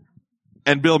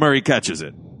and Bill Murray catches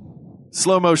it.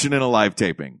 Slow motion in a live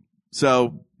taping.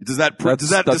 So does that That's a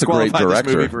great disqualify this movie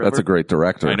director. forever? That's a great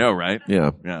director. I know, right?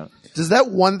 Yeah. Yeah. Does that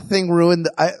one thing ruin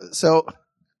so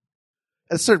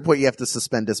at a certain point you have to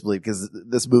suspend disbelief because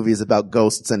this movie is about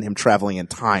ghosts and him traveling in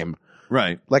time.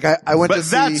 Right. Like I went But to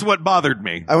see. that's what bothered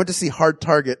me. I went to see Hard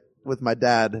Target with my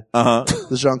dad. Uh-huh.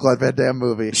 The Jean-Claude Van Damme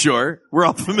movie. Sure. We're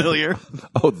all familiar.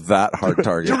 Oh, that hard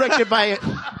target. Directed by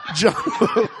John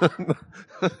Woo.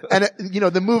 And,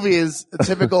 the movie is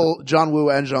typical John Woo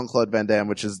and Jean-Claude Van Damme,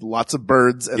 which is lots of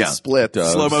birds and Yeah. splits.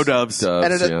 Doves. Slow-mo doves.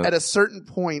 And yeah. at a certain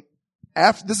point,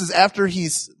 this is after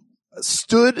he's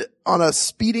stood on a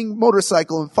speeding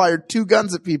motorcycle and fired 2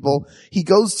 guns at people. He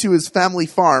goes to his family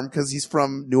farm because he's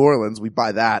from New Orleans. We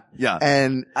buy that. Yeah.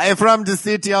 And I am from the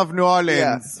city of New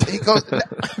Orleans. he goes,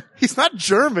 he's not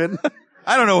German.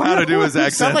 I don't know how to do his He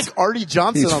sounds accent. like Artie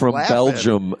Johnson. He's on from Laughing.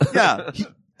 Belgium. Yeah.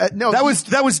 No,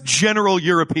 That was general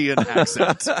European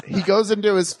accent. he goes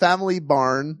into his family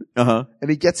barn Uh-huh. and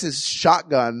he gets his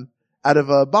shotgun out of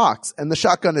a box, and the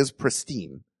shotgun is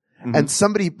pristine. And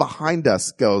somebody behind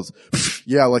us goes,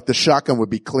 yeah, like the shotgun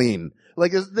would be clean.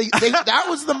 Like that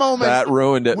was the moment That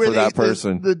ruined it where for that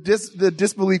person. The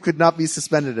disbelief could not be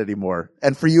suspended anymore.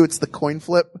 And for you, it's the coin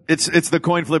flip. It's the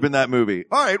coin flip in that movie.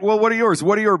 All right. Well, what are yours?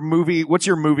 What's your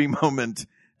movie moment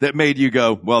that made you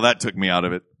go, well, that took me out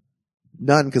of it?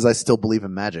 None, because I still believe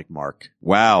in magic, Mark.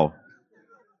 Wow.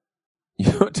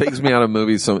 You know, it takes me out of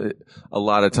movies. A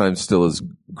lot of times still is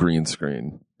green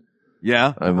screen.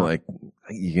 Yeah. I'm like,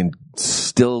 you can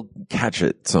still catch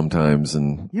it sometimes,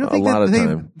 and You don't a think lot of that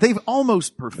time. they've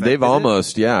almost perfected They've it?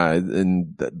 almost, yeah,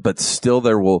 but still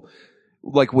there will,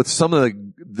 like with some of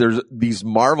there's these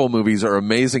Marvel movies are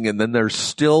amazing, and then there's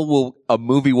still a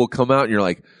movie will come out and you're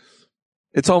like,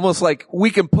 it's almost like we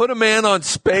can put a man on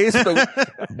space, but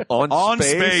on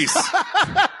space.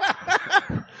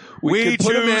 we can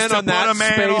put a man on that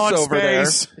space over there,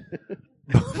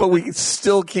 but we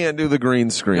still can't do the green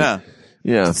screen. Yeah.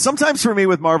 Yeah. Sometimes for me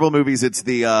with Marvel movies, it's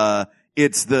the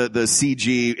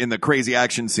CG in the crazy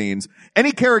action scenes.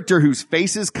 Any character whose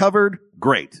face is covered,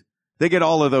 great. They get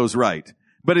all of those right.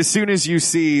 But as soon as you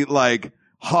see like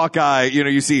Hawkeye,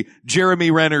 you see Jeremy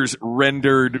Renner's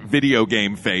rendered video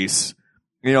game face,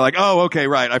 you're like, oh, okay,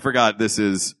 right. I forgot this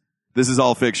is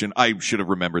all fiction. I should have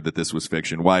remembered that this was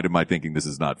fiction. Why am I thinking this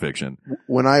is not fiction?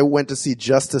 When I went to see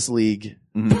Justice League,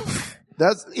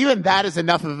 that is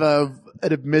enough of an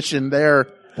admission there.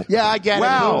 Yeah, I get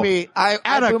Wow. it. Movie. I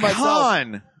At a boo myself.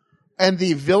 con. And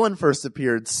the villain first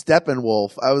appeared,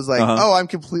 Steppenwolf. I was like, oh, I'm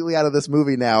completely out of this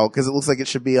movie now because it looks like it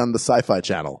should be on the Sci-Fi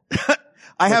Channel.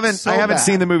 I haven't bad.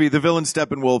 seen the movie. The villain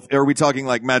Steppenwolf. Are we talking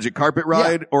like Magic Carpet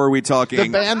Ride, or are we talking The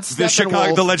band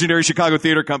Steppenwolf. the legendary Chicago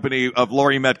Theater Company of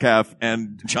Laurie Metcalf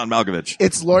and John Malkovich?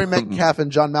 It's Laurie Metcalf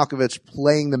and John Malkovich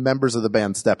playing the members of the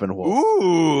band Steppenwolf.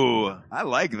 Ooh, I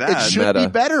like that. It should Meta.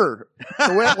 be better.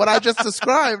 The way, what I just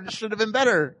described should have been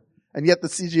better. And yet the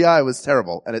CGI was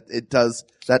terrible. And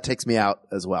that takes me out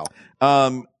as well.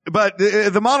 But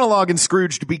the monologue in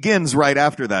Scrooged begins right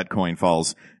after that coin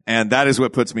falls. And that is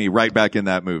what puts me right back in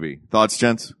that movie. Thoughts,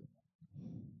 gents?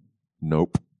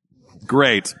 Nope.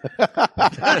 Great.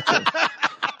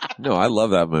 No, I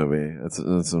love that movie. It's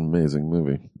an amazing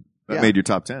movie. That Yeah. made your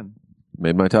top 10.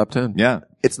 Made my top 10. Yeah.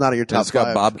 It's not in your top It's got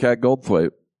 5. Bobcat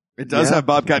Goldthwait. It does Yeah. have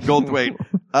Bobcat Goldthwait,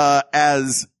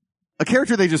 as a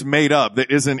character they just made up that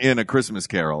isn't in A Christmas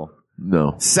Carol.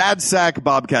 No. Sad sack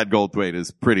Bobcat Goldthwait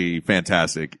is pretty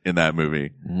fantastic in that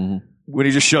movie. Mm-hmm. When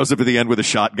he just shows up at the end with a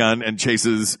shotgun and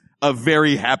chases a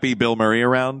very happy Bill Murray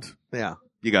around. Yeah.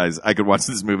 You guys, I could watch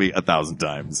this movie 1,000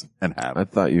 times and have. I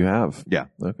thought you have. Yeah.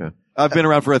 Okay. I've been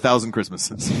around for 1,000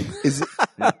 Christmases. Is it,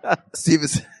 Steve,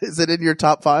 is it in your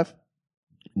top 5?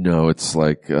 No, it's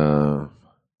like,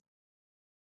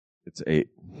 it's 8.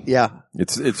 Yeah.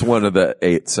 It's one of the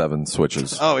 8-7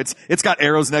 switches. Oh, it's got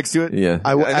arrows next to it? Yeah.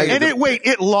 And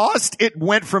it lost. It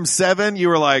went from 7. You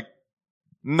were like,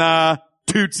 nah,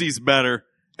 Tootsie's better.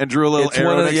 And drew a little It's arrow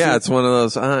one of, next yeah, to it. it's one of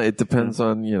those, it depends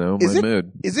on, Is my it,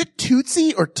 mood. is it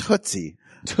Tootsie or Tootsie?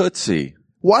 Tootsie.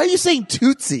 Why are you saying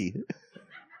Tootsie?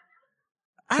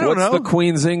 I don't know. What's the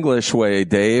Queen's English way,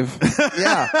 Dave?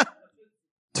 Yeah.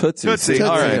 Tootsie. Tootsie, See?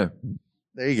 all right. Yeah.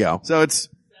 There you go. So it's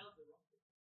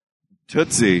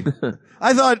Tootsie.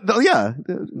 I thought, yeah,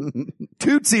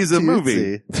 Tootsie's a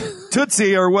movie.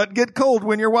 Tootsie are what get cold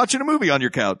when you're watching a movie on your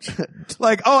couch.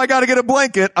 Like, oh, I gotta get a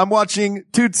blanket. I'm watching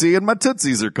Tootsie and my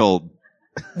Tootsies are cold.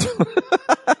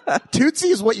 Tootsie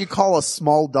is what you call a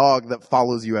small dog that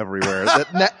follows you everywhere,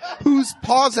 whose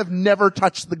paws have never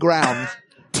touched the ground.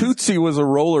 Tootsie was a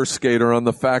roller skater on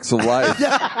The Facts of Life.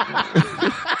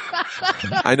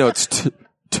 I know it's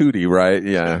Tootie, right?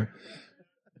 Yeah.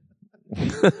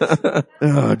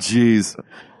 Oh, jeez.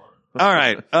 All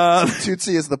right.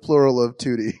 Tootsie is the plural of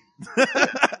Tootie.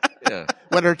 Yeah.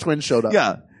 When her twin showed up.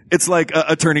 Yeah. It's like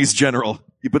attorneys general.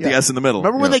 You put the Yeah. S in the middle.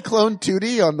 Remember when they cloned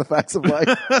Tootie on The Facts of Life?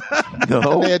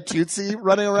 No. They had Tootsie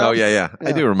running around? Oh yeah.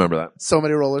 I do remember that. So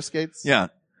many roller skates. Yeah.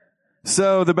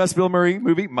 So the best Bill Murray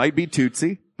movie might be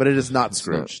Tootsie. But it is not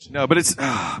Scrooged. No, but it's,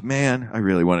 man, I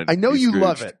really wanted to I know be you Scrooged.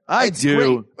 love it. I It's do.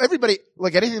 great. Everybody,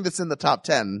 like anything that's in the top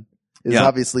 10 is Yeah.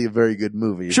 obviously a very good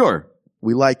movie. Sure.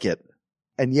 We like it.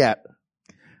 And yet,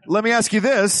 Let me ask you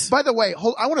this. by the way,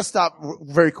 I want to stop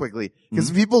very quickly because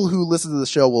people who listen to the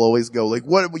show will always go like,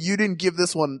 what, you didn't give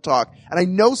this one talk. And I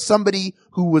know somebody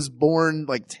who was born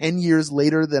like 10 years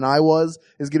later than I was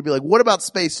is going to be like, what about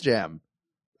Space Jam?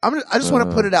 I just want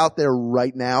to put it out there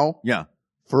right now Yeah.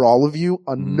 for all of you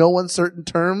on no uncertain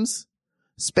terms.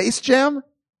 Space Jam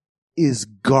is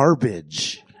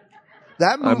garbage.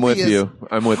 That movie I'm with is you.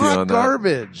 I'm with you hot on that.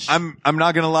 garbage. I'm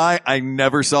not gonna lie. I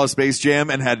never saw Space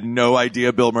Jam and had no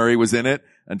idea Bill Murray was in it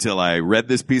until I read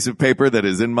this piece of paper that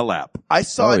is in my lap. I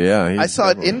saw Oh, it. yeah, I saw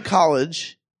it in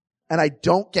college, and I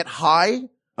don't get high,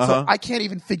 Uh-huh. so I can't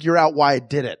even figure out why I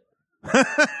did it.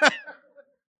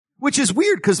 Which is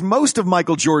weird because most of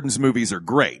Michael Jordan's movies are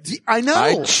great. I know.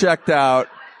 I checked out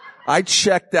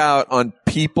on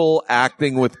people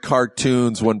acting with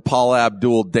cartoons when Paul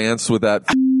Abdul danced with that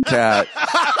cat.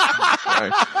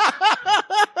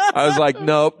 I was like,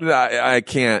 nope, I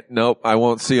can't. Nope, I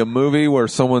won't see a movie where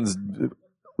someone's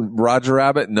Roger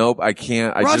Rabbit. Nope, I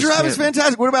can't. Roger Rabbit's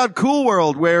fantastic. What about Cool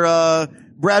World where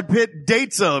Brad Pitt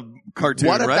dates a cartoon,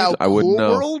 what right? about I wouldn't Cool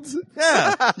know. World?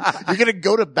 Yeah. You're gonna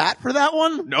go to bat for that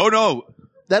one? No.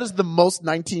 That is the most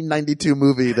 1992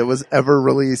 movie that was ever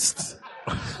released.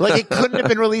 Like it couldn't have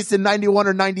been released in 91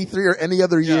 or 93 or any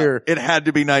other year. It had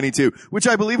to be 92, which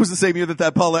I believe was the same year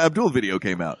that Paula Abdul video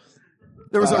came out.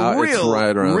 There was a It's real,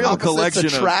 right around real there. Opposites collection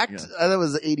Attract. of. That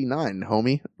was 89,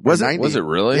 homie. Was Or it? 90. Was it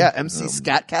really? Yeah, MC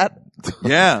Scat Cat.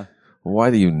 Yeah. Why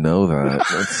do you know that?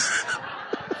 That's,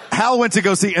 Hal went to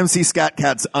go see MC Scat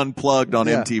Cats Unplugged on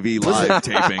Yeah. MTV live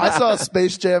taping. I saw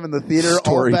Space Jam in the theater.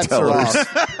 All bets are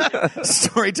off.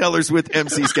 Storytellers with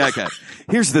MC Scat Cat.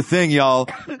 Here's the thing, y'all.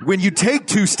 When you take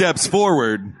 2 steps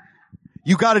forward,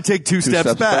 you got to take 2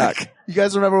 steps back. You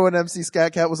guys remember when MC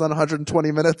Scat Cat was on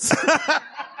 120 Minutes?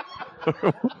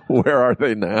 where are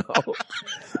they now?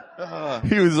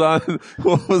 He was on,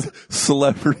 what was it?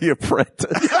 Celebrity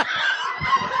Apprentice.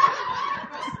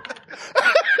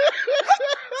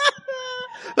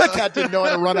 That cat didn't know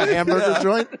how to run a hamburger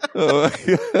joint. Oh,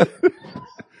 my God.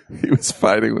 He was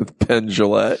fighting with Penn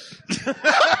Jillette.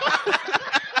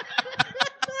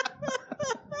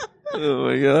 Oh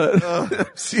my God.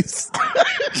 She's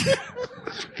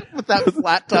With that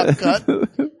flat top cut.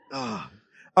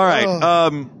 All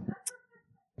right.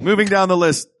 Moving down the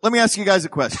list. Let me ask you guys a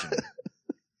question.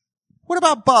 What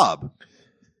about Bob?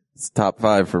 It's top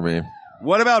 5 for me.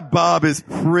 What about Bob is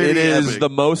pretty It is epic. the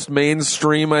most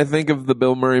mainstream, I think, of the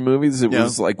Bill Murray movies. It Yeah.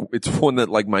 was like, it's one that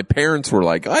like my parents were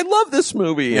like, I love this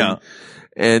movie. Yeah.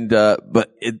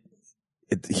 But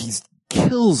he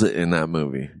kills it in that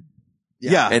movie.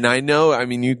 Yeah. And I know, I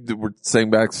mean, you were saying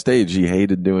backstage he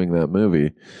hated doing that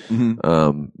movie.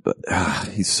 But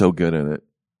he's so good in it.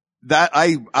 That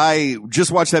I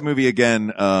just watched that movie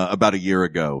again about a year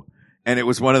ago, and it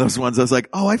was one of those ones I was like,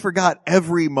 oh, I forgot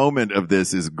every moment of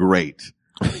this is great.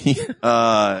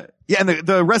 Yeah, and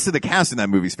the rest of the cast in that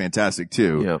movie is fantastic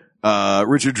too. Yeah.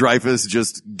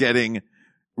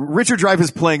 Richard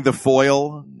Dreyfuss playing the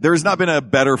foil. There's not been a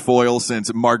better foil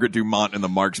since Margaret Dumont and the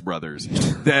Marx Brothers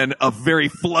than a very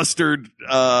flustered,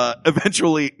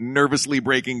 eventually nervously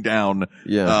breaking down.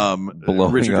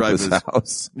 Blowing Richard up his Dreyfuss.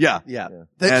 house. Yeah. Yeah.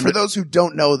 And- For those who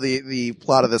don't know, the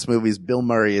plot of this movie is Bill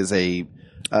Murray is he's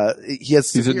a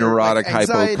severe, neurotic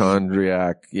anxiety.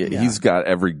 hypochondriac. Yeah, he's got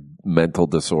every mental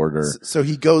disorder. So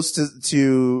he goes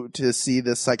to see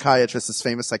this psychiatrist, this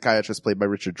famous psychiatrist played by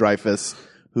Richard Dreyfuss,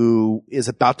 who is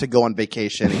about to go on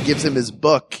vacation and gives him his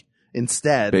book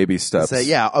instead. Baby Steps. To say,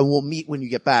 yeah, I will meet when you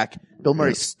get back. Bill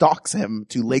Murray stalks him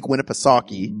to Lake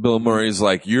Winnipesaukee. Bill Murray's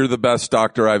like, you're the best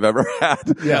doctor I've ever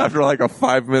had. After like a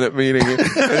 5-minute meeting. And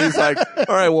he's like,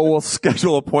 all right, well, we'll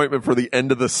schedule an appointment for the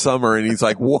end of the summer. And he's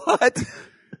like, what?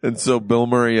 And so Bill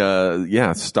Murray,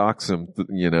 stalks him,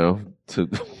 to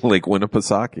Lake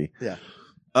Winnipesaukee. Yeah.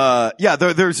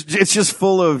 It's just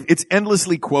full of, it's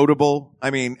endlessly quotable.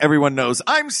 I mean, everyone knows,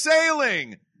 I'm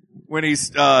sailing! When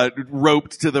he's,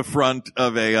 roped to the front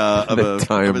of They tie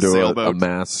him a to sailboat. a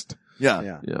mast.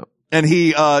 Yeah. Yeah. And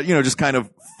he, just kind of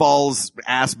falls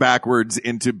ass backwards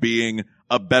into being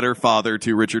a better father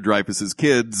to Richard Dreyfuss's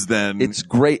kids than. It's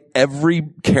great. Every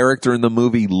character in the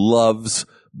movie loves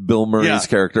Bill Murray's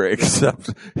character except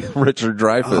Richard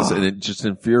Dreyfuss, and it just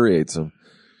infuriates him.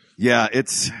 Yeah,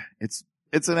 it's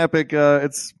an epic,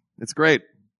 it's great.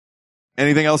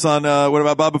 Anything else on What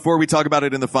About Bob before we talk about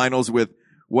it in the finals with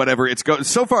whatever it's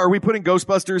so far? Are we putting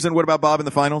Ghostbusters and What About Bob in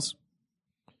the finals?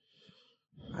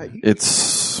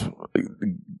 It's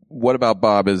What About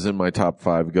Bob is in my top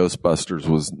 5. Ghostbusters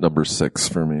was number 6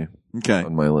 for me Okay.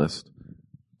 on my list.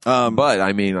 But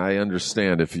I mean, I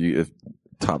understand if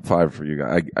top 5 for you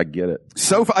guys. I get it.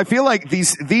 So I feel like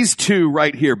these two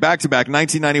right here, back to back,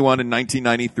 1991 and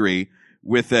 1993,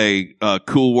 with a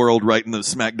Cool World right in the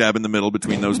smack dab in the middle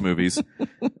between those movies,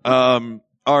 are,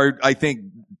 I think,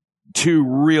 two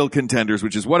real contenders,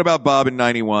 which is What About Bob in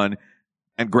 91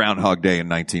 and Groundhog Day in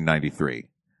 1993.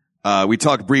 We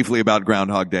talked briefly about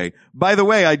Groundhog Day. By the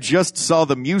way, I just saw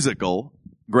the musical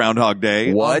Groundhog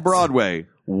Day on Broadway.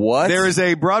 What? There is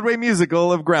a Broadway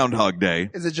musical of Groundhog Day.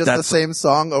 Is it just the same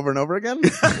song over and over again?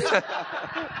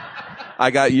 I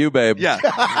got you, babe.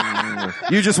 Yeah.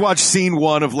 You just watched scene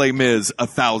 1 of Les Mis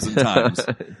 1,000 times.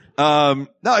 No,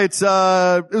 it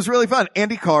was really fun.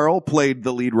 Andy Karl played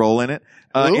the lead role in it.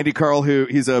 Andy Karl,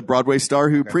 he's a Broadway star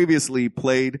who previously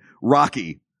played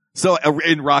Rocky. So,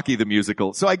 in Rocky the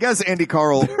musical. So I guess Andy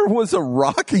Karl. There was a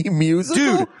Rocky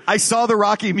musical? Dude, I saw the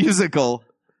Rocky musical.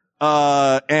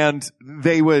 And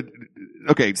they would,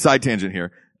 okay, side tangent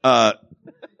here.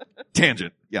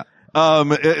 Tangent, yeah.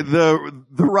 The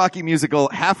Rocky musical,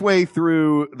 halfway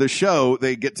through the show,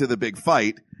 they get to the big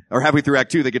fight, or halfway through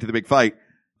Act 2, they get to the big fight.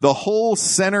 The whole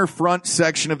center front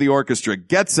section of the orchestra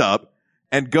gets up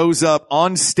and goes up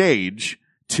on stage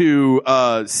to,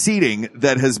 seating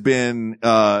that has been,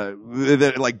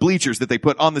 like bleachers that they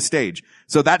put on the stage.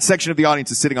 So that section of the audience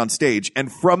is sitting on stage,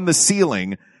 and from the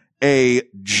ceiling, a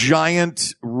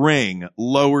giant ring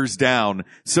lowers down.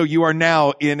 So you are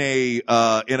now in a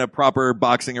proper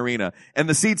boxing arena. And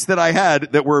the seats that I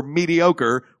had that were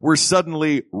mediocre were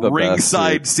suddenly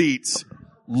ringside seats.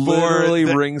 Literally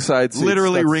ringside seats.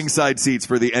 Literally ringside seats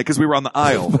for the, cause we were on the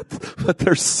aisle. But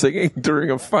they're singing during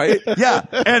a fight. Yeah.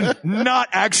 And not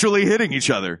actually hitting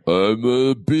each other. I'm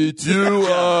gonna beat you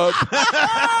up.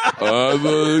 I'm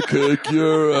gonna kick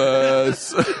your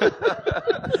ass.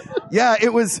 Yeah,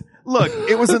 it was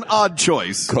an odd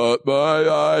choice. Cut my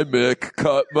eye, Mick.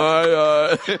 Cut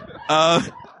my eye.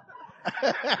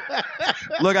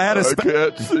 Look, I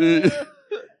can't see.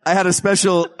 I had a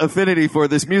special affinity for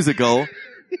this musical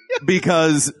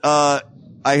because, I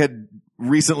had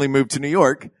recently moved to New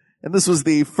York, and this was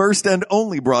the first and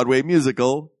only Broadway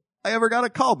musical I ever got a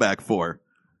callback for.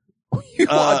 You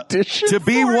auditioned to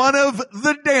be one of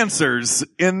the dancers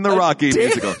in the Rocky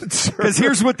musical. Because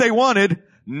here's what they wanted.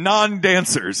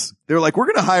 Non-dancers. They were like, we're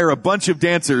going to hire a bunch of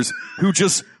dancers who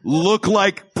just look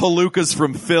like palookas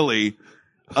from Philly.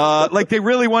 Like they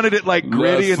really wanted it like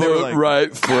gritty. Left and they were foot, like,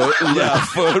 right foot, left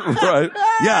foot, right.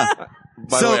 Yeah.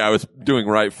 By the way, I was doing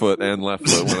right foot and left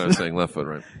foot when I was saying left foot,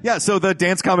 right. Yeah. So the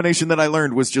dance combination that I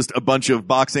learned was just a bunch of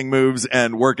boxing moves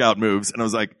and workout moves. And I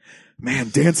was like, man,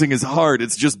 dancing is hard.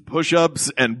 It's just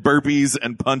push-ups and burpees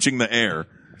and punching the air.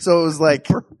 So it was like,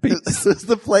 is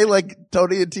the play like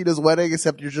Tony and Tina's wedding,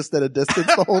 except you're just at a distance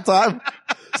the whole time?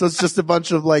 So it's just a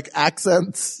bunch of like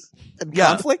accents and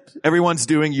conflict? Everyone's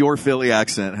doing your Philly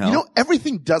accent, Hal. You know,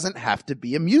 everything doesn't have to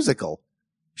be a musical.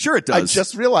 Sure it does. I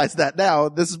just realized that now.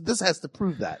 This has to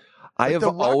prove that. I have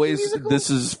always,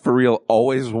 this is for real,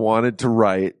 always wanted to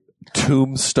write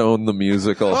Tombstone the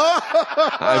musical.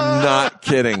 I'm not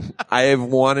kidding. I have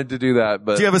wanted to do that,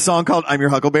 but. Do you have a song called I'm Your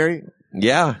Huckleberry?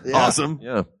 Yeah. Awesome.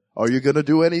 Yeah. Are you gonna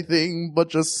do anything but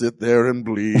just sit there and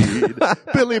bleed?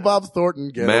 Billy Bob Thornton,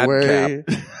 get away.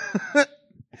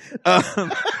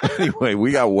 Anyway,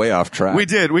 we got way off track. We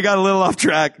did. We got a little off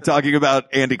track talking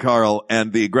about Andy Karl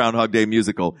and the Groundhog Day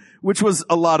musical, which was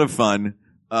a lot of fun.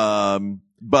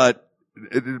 But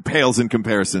it pales in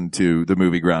comparison to the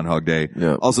movie Groundhog Day.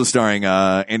 Yeah. Also starring,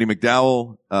 Andy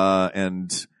McDowell, and,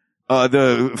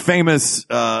 the famous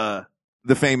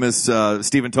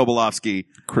Stephen Tobolowsky.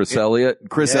 Chris Elliott.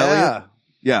 Elliott.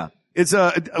 Yeah. It's,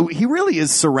 he really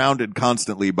is surrounded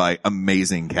constantly by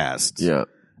amazing casts. Yeah.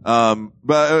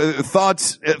 But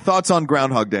thoughts on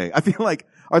Groundhog Day. I feel like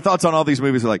our thoughts on all these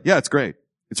movies are like, yeah, it's great.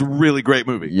 It's a really great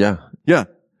movie. Yeah. Yeah.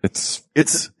 It's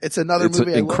another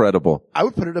movie. Incredible. I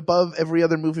would put it above every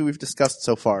other movie we've discussed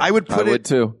so far. I would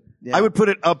too. Yeah. I would put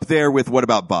it up there with What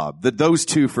About Bob? Those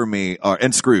two for me are,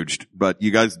 and Scrooged, but you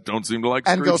guys don't seem to like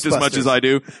And Scrooged as much Ghostbusters. as I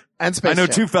do. And Space I know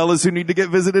Jam. two fellas who need to get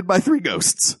visited by 3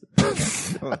 ghosts.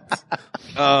 Is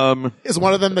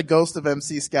one of them the ghost of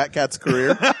MC Scat Cat's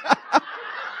career?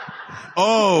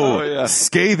 Oh,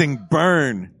 scathing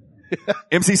burn.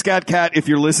 MC Scat Cat, if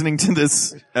you're listening to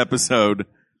this episode.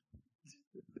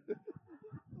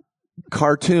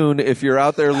 Cartoon, if you're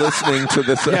out there listening to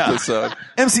this episode.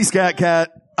 MC Scat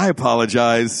Cat, I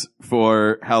apologize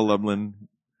for Hal Lublin.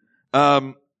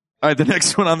 All right, the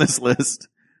next one on this list.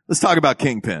 Let's talk about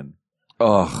Kingpin.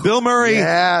 Oh, Bill Murray.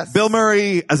 Yes. Bill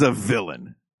Murray as a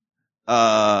villain.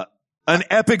 An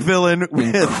epic villain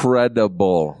with,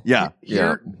 incredible. yeah.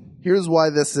 Yeah. Here's why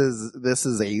this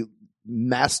is a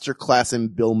masterclass in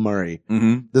Bill Murray.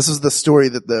 Mm-hmm. This is the story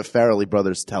that the Farrelly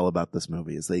brothers tell about this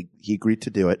movie. Is he agreed to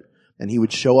do it, and he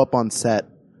would show up on set.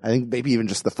 I think maybe even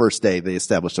just the first day they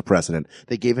established a precedent.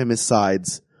 They gave him his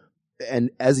sides,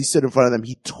 and as he stood in front of them,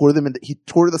 he tore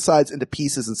the sides into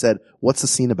pieces and said, "What's the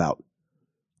scene about?"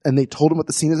 And they told him what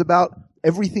the scene is about.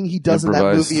 Everything he does in that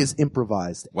Improvised. movie is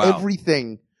improvised. Wow.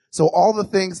 Everything. So all the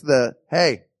things,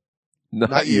 hey,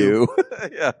 Not you.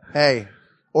 Yeah. hey,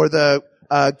 or the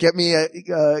get me a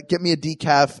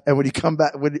decaf, and when you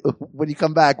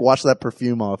come back, wash that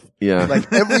perfume off. Yeah.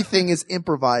 Like everything is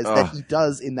improvised Oh. that he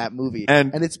does in that movie,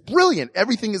 And- it's brilliant.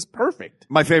 Everything is perfect.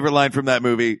 My favorite line from that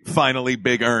movie, finally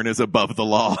Big Earn is above the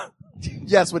law.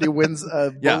 Yes, when he wins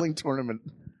a Yeah. bowling tournament.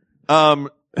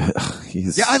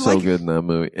 He's Yeah, I so like- good in that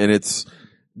movie. And it's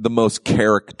the most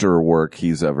character work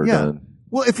he's ever done.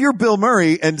 Well, if you're Bill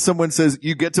Murray and someone says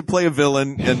you get to play a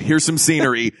villain and here's some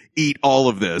scenery, eat all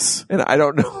of this. And I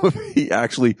don't know if he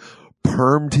actually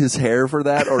permed his hair for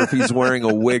that or if he's wearing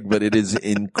a wig, but it is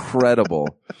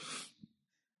incredible.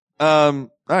 All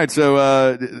right. So,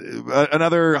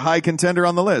 another high contender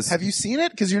on the list. Have you seen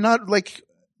it? Because you're not like.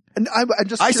 And I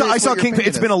just I saw curious what your Kingpin. opinion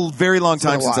It's been is. a very long It's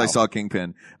been time a since I while. saw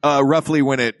Kingpin. Roughly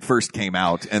when it first came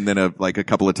out and then a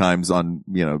couple of times on,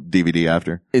 DVD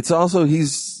after. It's also,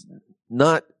 he's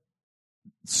not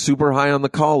super high on the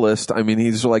call list. I mean,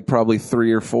 he's like probably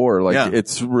 3 or 4. Like Yeah.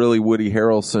 it's really Woody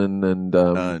Harrelson and,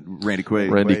 Randy Quaid.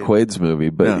 Randy Quaid's movie,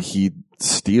 but Yeah. he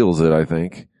steals it, I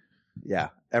think. Yeah,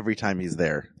 every time he's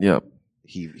there, Yeah.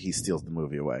 he steals the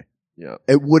movie away. Yeah.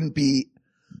 It wouldn't be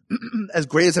as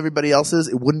great as everybody else is.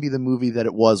 It wouldn't be the movie that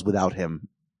it was without him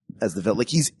as the villain. Like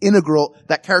he's integral.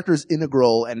 That character is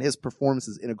integral, and his performance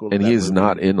is integral. And to that he is movie.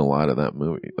 not in a lot of that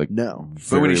movie. Like, No,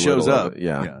 But when he very shows little of up. it.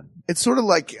 Yeah. it's sort of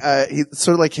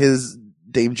like his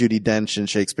Dame Judi Dench in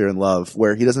Shakespeare in Love,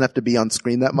 where he doesn't have to be on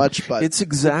screen that much. But It's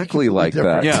exactly like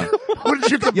different. that. Yeah. what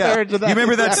did you compare Yeah. it to that? You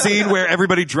remember that scene where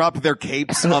everybody dropped their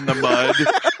capes on the mud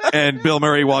and Bill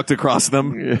Murray walked across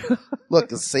them? Look,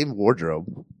 the same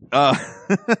wardrobe. All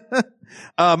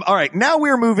right. Now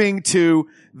we're moving to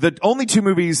the only 2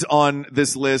 movies on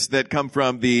this list that come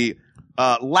from the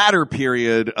latter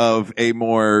period of a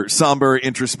more somber,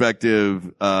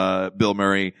 introspective Bill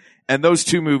Murray. And those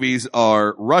 2 movies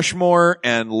are Rushmore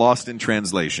and Lost in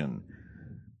Translation.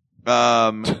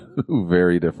 2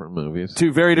 very different movies.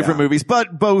 2 very different movies,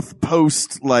 but both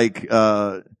post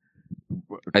I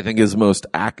think his most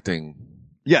acting.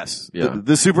 yes, Yeah.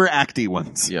 the super acty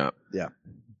ones. Yeah. Yeah.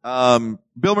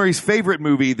 Bill Murray's favorite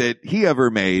movie that he ever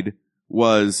made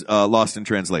was Lost in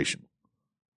Translation.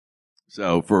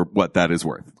 So for what that is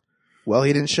worth. Well,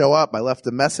 he didn't show up. I left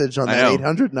a message on I that know.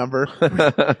 800 number.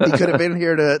 He could have been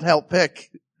here to help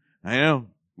pick. I know.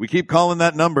 We keep calling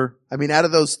that number. I mean, out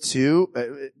of those 2,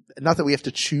 not that we have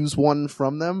to choose one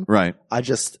from them. Right.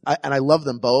 And I love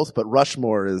them both, but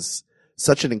Rushmore is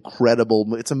such an incredible,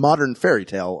 it's a modern fairy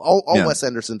tale. All Yeah. Wes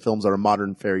Anderson films are a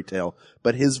modern fairy tale,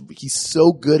 but he's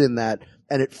so good in that,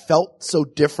 and it felt so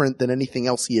different than anything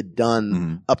else he had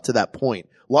done up to that point.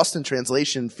 Lost in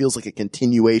Translation feels like a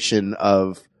continuation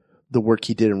of the work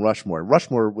he did in Rushmore.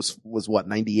 Rushmore was what,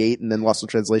 98, and then Lost in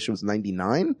Translation was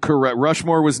 99? Correct.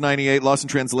 Rushmore was 98. Lost in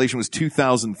Translation was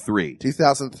 2003.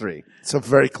 2003. So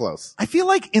very close. I feel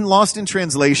like in Lost in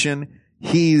Translation,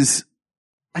 he's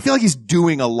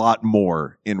doing a lot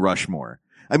more in Rushmore.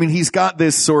 I mean, he's got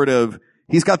this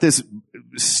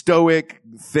stoic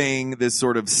thing, this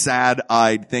sort of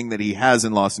sad-eyed thing that he has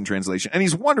in Lost in Translation. And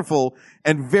he's wonderful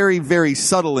and very, very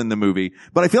subtle in the movie.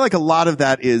 But I feel like a lot of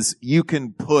that is you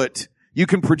can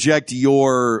project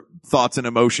your thoughts and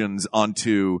emotions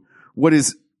onto what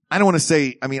is, I don't want to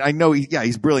say, I mean, I know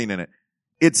he's brilliant in it.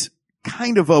 It's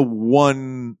kind of a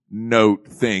one-note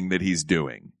thing that he's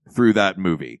doing through that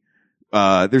movie.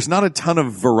 There's not a ton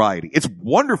of variety. It's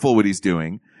wonderful what he's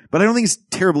doing, but I don't think it's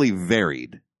terribly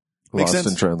varied. Makes Lost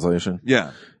sense? in Translation.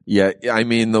 Yeah. Yeah. I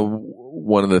mean,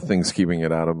 one of the things keeping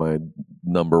it out of my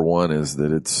number 1 is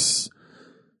that it's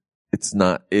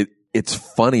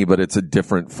funny, but it's a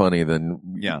different funny than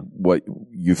what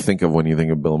you think of when you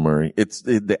think of Bill Murray.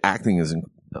 The acting is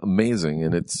amazing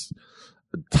and it's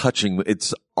touching.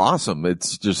 It's awesome.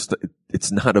 It's just,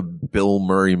 it's not a Bill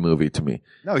Murray movie to me.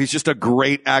 No, he's just a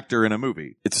great actor in a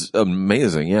movie. It's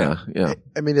amazing. Yeah. Yeah.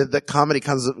 I mean, the comedy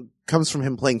comes from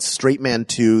him playing straight man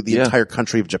to the Yeah. entire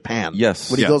country of Japan.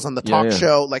 Yes. When he Yeah. goes on the talk Yeah.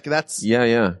 show, like that's, Yeah.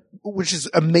 Yeah. which is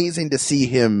amazing to see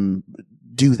him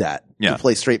do that, Yeah. to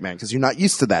play straight man, because you're not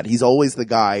used to that. He's always the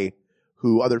guy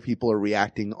who other people are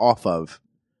reacting off of.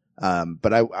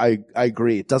 But I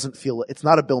agree. It doesn't feel, it's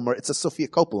not a Bill Murray, it's a Sofia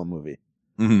Coppola movie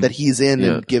that he's in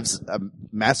and gives a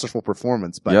masterful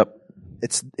performance, but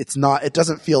it's not, it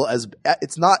doesn't feel as,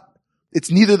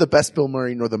 it's neither the best Bill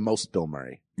Murray nor the most Bill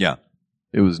Murray. Yeah.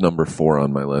 It was number 4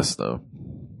 on my list, though.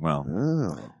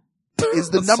 Well, Is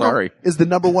the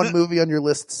number one movie on your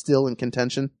list still in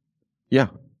contention? Yeah.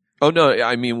 Oh no,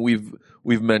 I mean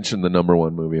we've mentioned the number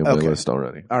 1 movie on my list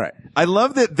already. All right. I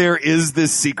love that there is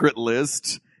this secret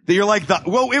list that you're like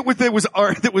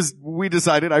we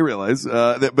decided, I realize,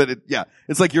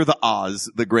 it's like you're the Oz,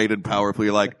 the great and powerful.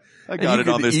 You're like, I got it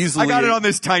on this, I got it on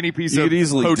this tiny piece you of could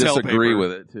easily hotel disagree paper.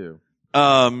 with it too.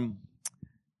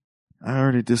 I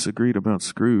already disagreed about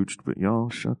Scrooged, but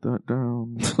y'all shut that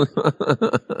down.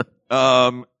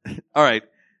 All right.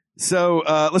 So,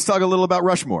 let's talk a little about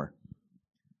Rushmore.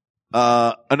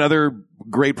 Another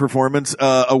great performance.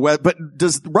 But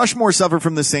does Rushmore suffer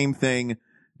from the same thing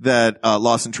that,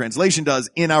 Lost in Translation does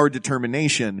in our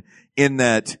determination, in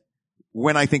that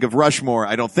when I think of Rushmore,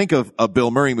 I don't think of a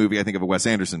Bill Murray movie, I think of a Wes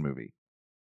Anderson movie.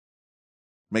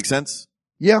 Make sense?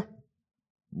 Yeah.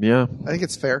 Yeah. I think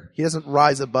it's fair. He doesn't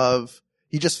rise above.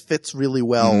 He just fits really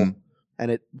well.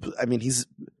 And he's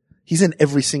in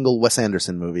every single Wes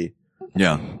Anderson movie.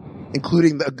 Yeah.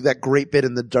 Including that great bit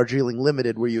in the Darjeeling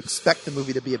Limited where you expect the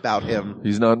movie to be about him.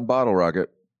 He's not in Bottle Rocket.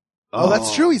 Oh,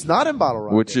 that's true. He's not in Bottle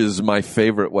Rocket. Which is my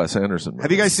favorite Wes Anderson movie.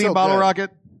 Have you guys seen So Bottle good.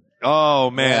 Rocket?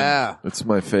 Oh, man. Yeah. It's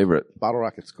my favorite. Bottle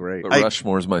Rocket's great. But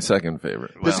Rushmore's my second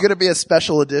favorite. There's going to be a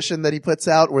special edition that he puts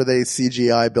out where they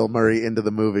CGI Bill Murray into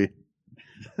the movie.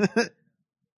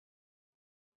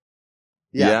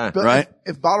 Yeah, right?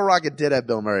 If Bottle Rocket did have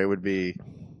Bill Murray, it would be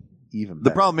even better.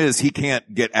 The problem is he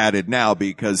can't get added now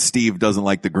because Steve doesn't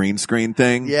like the green screen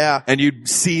thing. Yeah. And you'd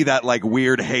see that like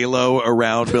weird halo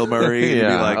around Bill Murray. And you'd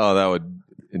be like, that would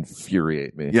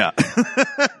infuriate me. yeah.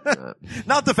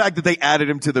 Not the fact that they added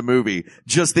him to the movie,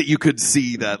 just that you could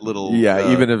see that little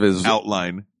even if his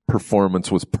outline.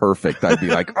 performance was perfect, I'd be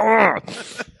like, oh.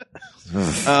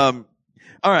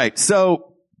 All right.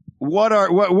 So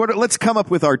let's come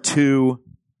up with our two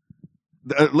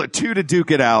to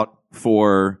duke it out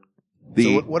for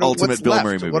the ultimate what's Bill left?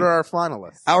 Murray movie. What are our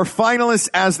finalists? Our finalists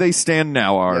as they stand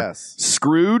now are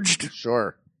Scrooged.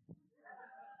 Sure.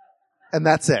 And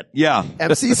that's it. Yeah.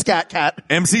 MC Scat Cat.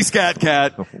 MC Scat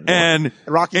Cat and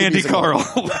Rocky the Andy Musical. Carl.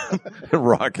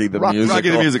 Rocky the musical. Rocky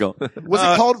the Musical. Was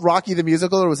it called Rocky the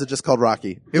Musical or was it just called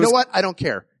Rocky? You know what? I don't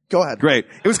care. Go ahead. Great.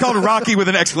 It was called Rocky with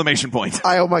an exclamation point.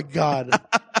 Oh my God.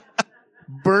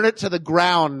 Burn it to the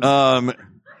ground. All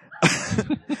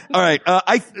right.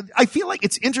 I feel like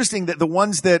it's interesting that the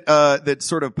ones that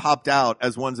sort of popped out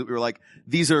as ones that we were like,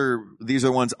 these are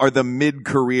ones are the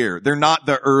mid-career. They're not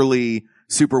the early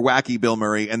super wacky Bill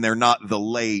Murray and they're not the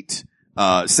late,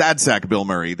 sad sack Bill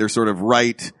Murray. They're sort of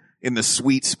right in the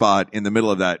sweet spot in the middle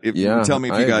of that. Tell me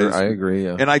if you guys. I agree.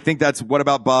 Yeah. And I think that's What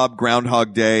About Bob,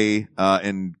 Groundhog Day,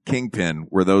 and Kingpin.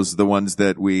 Were those the ones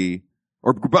that we,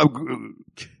 or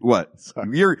what?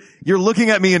 You're looking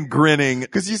at me and grinning.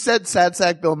 Cause you said Sad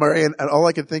Sack Bill Murray and all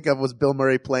I could think of was Bill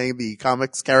Murray playing the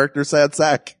comics character Sad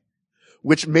Sack,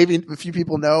 which maybe a few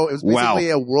people know. It was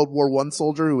basically a World War I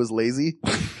soldier who was lazy.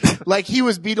 Like he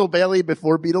was Beetle Bailey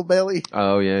before Beetle Bailey.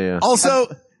 Oh yeah. Also,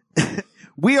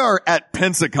 we are at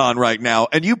Pensacon right now,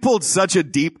 and you pulled such a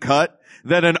deep cut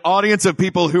that an audience of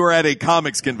people who are at a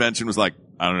comics convention was like,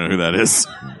 I don't know who that is.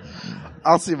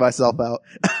 I'll see myself out.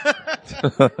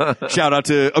 Shout out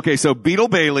to, so Beetle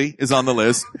Bailey is on the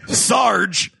list.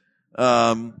 Sarge.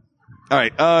 All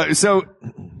right. So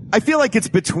I feel like it's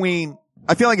between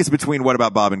What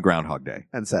About Bob and Groundhog Day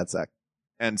And Sad Sack.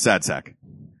 and Sad Sack.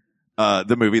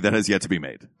 The movie that has yet to be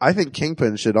made. I think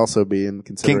Kingpin should also be in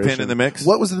consideration. Kingpin in the mix?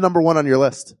 What was the number one on your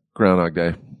list? Groundhog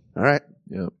Day. All right.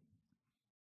 Yeah.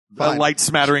 A light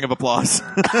smattering of applause.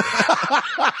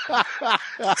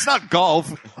 It's not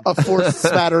golf. A forced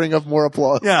smattering of more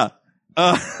applause. Yeah.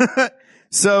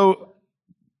 So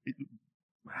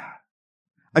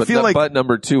I feel like, but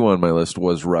number 2 on my list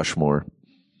was Rushmore.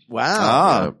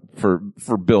 Wow.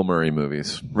 For Bill Murray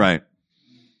movies. right.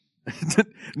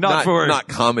 not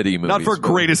comedy movies. for but-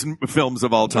 greatest films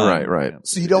of all time. Right.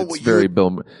 So you don't, It's very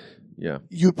Bill. Yeah.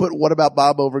 you put What About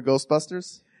Bob over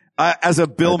Ghostbusters? As a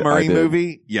Bill I Murray did.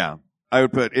 movie, yeah, I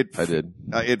would put it. I did.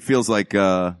 It feels like,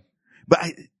 out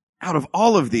of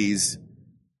all of these,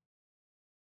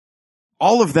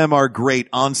 all of them are great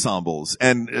ensembles.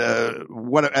 And,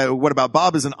 What About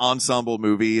Bob is an ensemble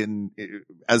movie and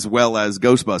as well as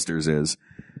Ghostbusters is.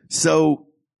 So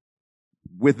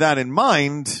with that in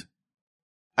mind,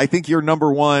 I think your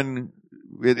number one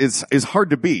is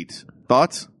hard to beat.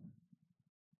 Thoughts?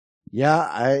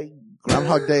 Yeah,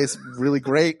 Groundhog Day is really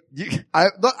great.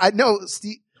 I know,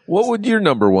 Steve. What would your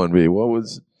number one be? What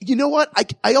was? You know what?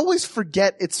 I always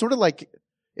forget. It's sort of like,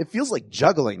 it feels like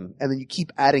juggling, and then you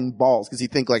keep adding balls because you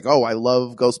think like, oh, I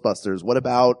love Ghostbusters. What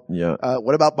about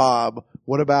Bob?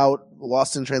 What about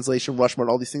Lost in Translation, Rushmore?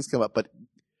 All these things come up, but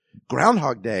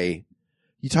Groundhog Day,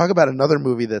 you talk about another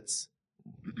movie that's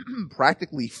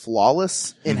practically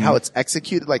flawless in how it's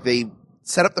executed. Like they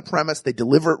set up the premise, they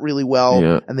deliver it really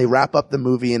well, and they wrap up the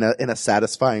movie in a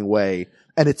satisfying way.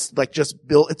 And it's like just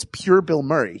it's pure Bill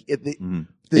Murray.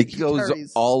 It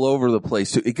goes all over the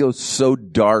place too. It goes so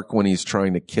dark when he's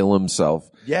trying to kill himself.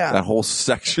 Yeah. That whole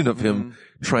section of him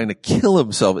trying to kill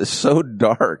himself is so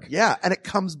dark. Yeah. And it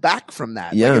comes back from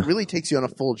that. Yeah. Like it really takes you on a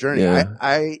full journey. Yeah.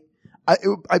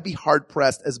 I'd be hard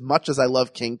pressed. As much as I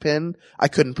love Kingpin, I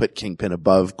couldn't put Kingpin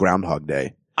above Groundhog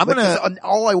Day.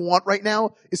 All I want right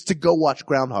now is to go watch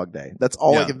Groundhog Day. That's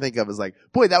all I can think of is like,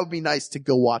 boy, that would be nice to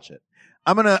go watch it.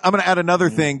 I'm gonna add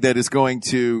another thing that is going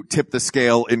to tip the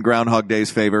scale in Groundhog Day's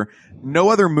favor. No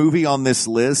other movie on this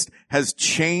list has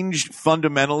changed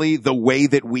fundamentally the way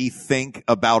that we think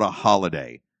about a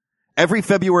holiday. Every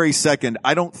February 2nd,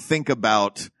 I don't think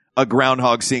about a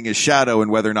groundhog seeing his shadow and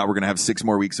whether or not we're going to have 6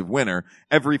 more weeks of winter.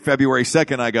 Every February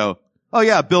 2nd, I go, oh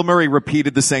yeah, Bill Murray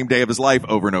repeated the same day of his life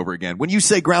over and over again. When you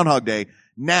say Groundhog Day,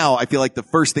 now I feel like the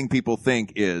first thing people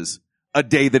think is a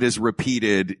day that is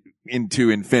repeated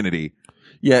into infinity.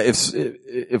 Yeah,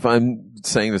 if I'm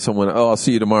saying to someone, oh, I'll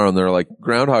see you tomorrow, and they're like,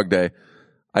 Groundhog Day,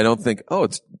 I don't think, oh,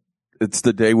 it's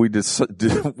the day we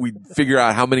figure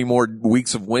out how many more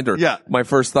weeks of winter. Yeah. My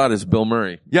first thought is Bill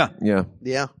Murray. Yeah. Yeah.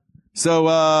 Yeah. So,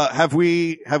 have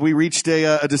we reached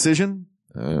a decision?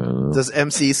 Does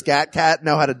MC Scat Cat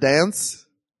know how to dance?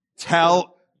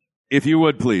 Hal, if you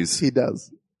would, please. He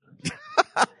does.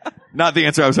 Not the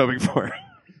answer I was hoping for.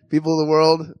 People of the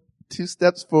world, 2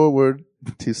 steps forward,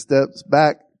 2 steps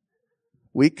back.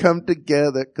 We come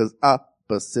together because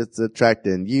opposites attract,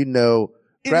 and you know,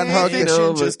 Groundhog Day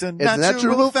is just a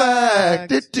natural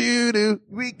fact.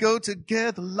 We go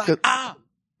together like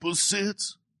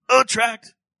opposites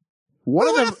attract. One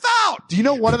of them, do you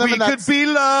know one of them? We could be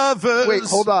lovers. Wait,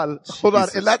 hold on.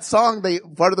 In that song,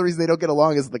 part of the reason they don't get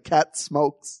along is the cat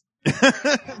smokes.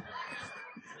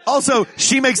 Also,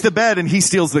 she makes the bed and he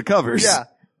steals the covers. Yeah,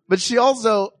 but she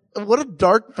also, what a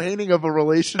dark painting of a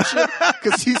relationship.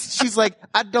 Because she's like,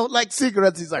 I don't like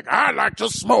cigarettes. He's like, I like to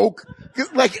smoke.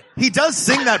 Like he does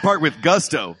sing that part with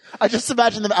gusto. I just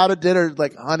imagine them out at dinner,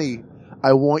 like, honey,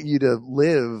 I want you to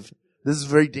live. This is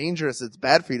very dangerous. It's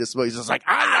bad for you to smoke. He's just like,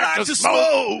 I like to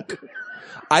smoke.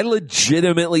 I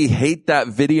legitimately hate that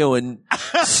video and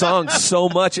song so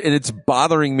much, and it's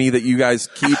bothering me that you guys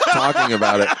keep talking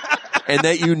about it and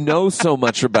that you know so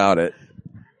much about it.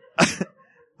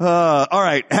 All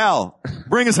right, Hal,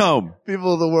 bring us home.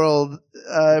 People of the world,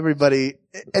 everybody,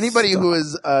 anybody who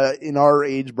is in our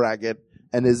age bracket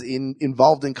and is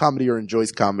involved in comedy or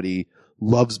enjoys comedy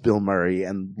loves Bill Murray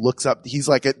and looks up. He's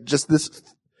like just this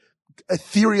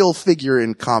ethereal figure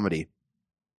in comedy.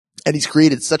 And he's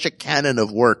created such a canon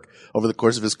of work over the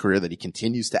course of his career that he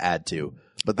continues to add to.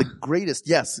 But the greatest,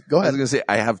 yes, go ahead. I was going to say,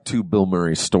 I have 2 Bill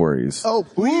Murray stories. Oh,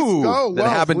 please go. That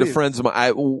happened to friends of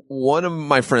mine. One of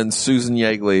my friends, Susan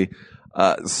Yeagley,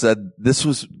 said this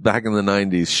was back in the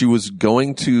 90s. She was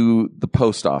going to the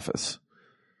post office.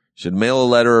 She'd mail a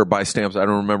letter or buy stamps. I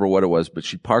don't remember what it was, but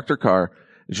she parked her car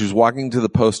and she was walking to the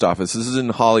post office. This is in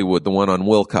Hollywood, the one on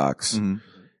Wilcox. Mm-hmm.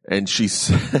 And she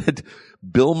said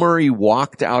Bill Murray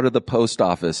walked out of the post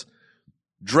office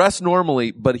dressed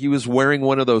normally, but he was wearing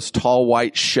one of those tall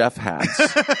white chef hats.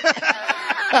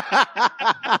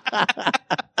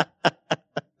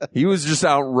 He was just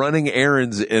out running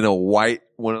errands in a white,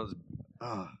 one of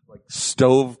those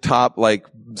stovepipe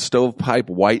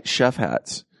white chef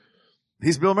hats.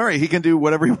 He's Bill Murray. He can do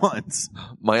whatever he wants.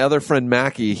 My other friend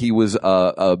Mackie, he was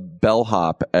a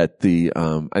bellhop at the,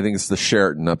 I think it's the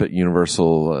Sheraton up at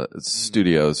Universal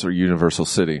Studios or Universal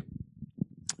City.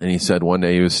 And he said one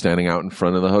day he was standing out in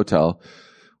front of the hotel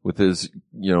with his,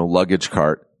 luggage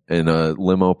cart, and a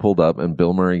limo pulled up and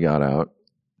Bill Murray got out.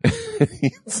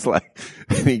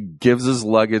 And he gives his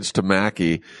luggage to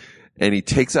Mackie and he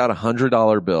takes out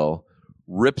 $100 bill,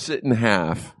 rips it in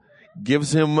half,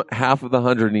 gives him half of the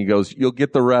 100, and he goes, "You'll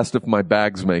get the rest if my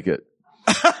bags make it."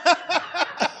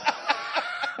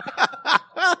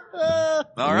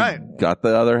 All right. Got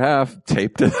the other half,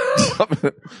 taped it up.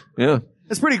 Yeah.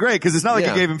 It's pretty great because it's not like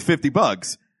you gave him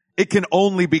 $50. It can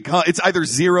only become, it's either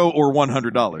 $0 or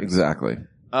 $100. Exactly.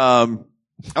 All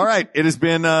right. It has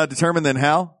been determined then,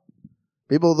 Hal.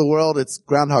 People of the world, it's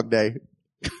Groundhog Day.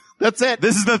 That's it.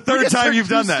 This is the third time you've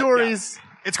done that. Stories.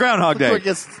 Yeah. It's Groundhog Day.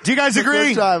 Do you guys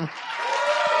agree? Time.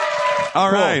 All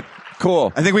right.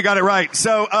 Cool. I think we got it right.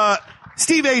 So,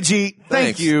 Steve Agee,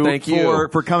 thank you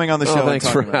for coming on the show. Thanks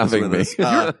for having me.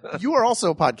 You are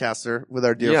also a podcaster with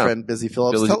our dear friend Busy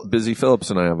Phillips. Busy Phillips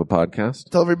and I have a podcast.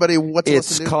 Tell everybody what to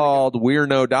listen to. It's called We're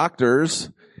No Doctors,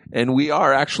 and we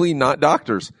are actually not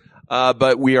doctors.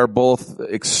 But we are both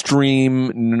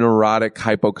extreme neurotic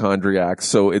hypochondriacs.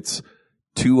 So it's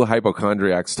two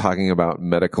hypochondriacs talking about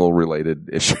medical related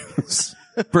issues.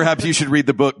 Perhaps you should read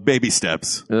the book Baby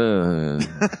Steps. Well,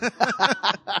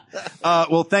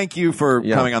 thank you for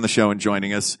coming on the show and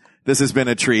joining us. This has been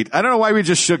a treat. I don't know why we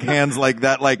just shook hands like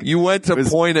that. Like you went to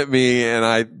point at me and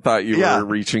I thought you were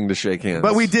reaching to shake hands.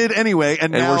 But we did anyway.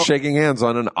 And now we're shaking hands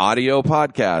on an audio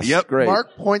podcast. Yep. Great.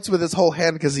 Mark points with his whole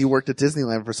hand because he worked at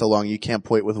Disneyland for so long. You can't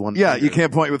point with one finger. Yeah, you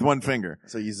can't point with one finger.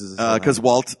 So he uses his because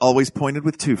Walt always pointed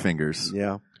with two fingers.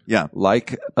 Yeah. Yeah.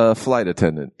 Like a flight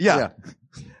attendant. Yeah.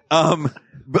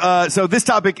 So this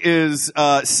topic is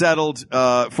settled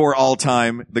for all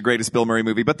time, the greatest Bill Murray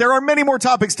movie. But there are many more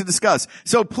topics to discuss.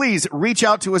 So please reach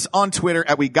out to us on Twitter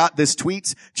at We Got This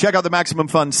Tweets. Check out the Maximum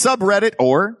Fun subreddit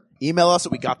or email us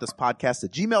at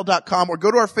wegotThisPodcast@gmail.com or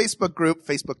go to our Facebook group,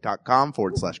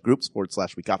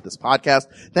 facebook.com/groups/We Got This Podcast.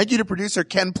 Thank you to producer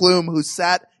Ken Plume, who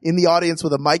sat in the audience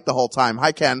with a mic the whole time.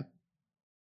 Hi, Ken.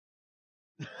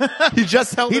 He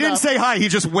just held He it didn't up. say hi. He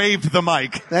just waved the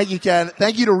mic. Thank you, Ken.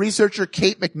 Thank you to researcher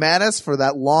Kate McManus for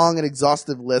that long and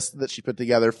exhaustive list that she put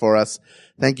together for us.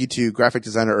 Thank you to graphic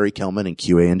designer Uri Kelman and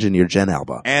QA engineer Jen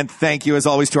Alba. And thank you, as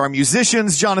always, to our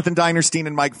musicians, Jonathan Dinerstein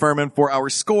and Mike Furman, for our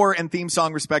score and theme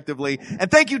song, respectively. And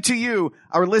thank you to you,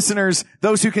 our listeners,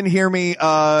 those who can hear me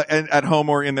at home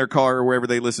or in their car or wherever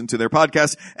they listen to their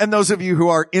podcast, and those of you who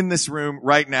are in this room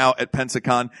right now at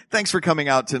Pensacon. Thanks for coming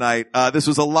out tonight. This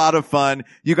was a lot of fun.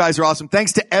 You guys are awesome.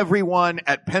 Thanks to everyone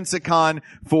at Pensacon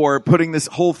for putting this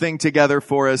whole thing together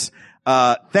for us.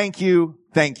 Thank you.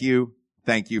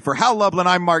 For Hal Lublin,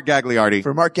 I'm Mark Gagliardi.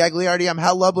 For Mark Gagliardi, I'm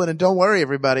Hal Lublin, and don't worry,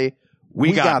 everybody.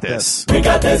 We got this. We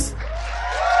got this.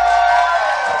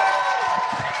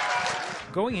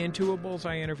 Going into a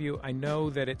Bullseye interview, I know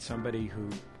that it's somebody who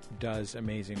does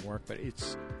amazing work, but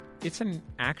it's an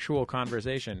actual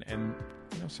conversation, and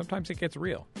sometimes it gets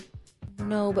real.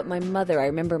 No, but my mother, I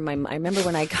remember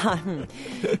when I got,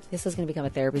 this is going to become a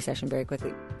therapy session very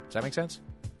quickly. Does that make sense?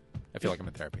 I feel like I'm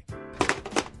in therapy.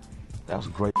 That was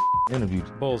a great interview.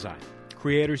 Bullseye.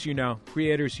 Creators you know,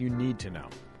 creators you need to know.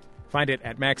 Find it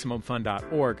at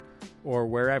MaximumFun.org or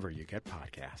wherever you get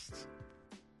podcasts.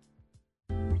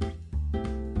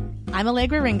 I'm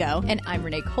Allegra Ringo. And I'm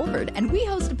Renee Colbert, and we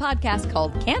host a podcast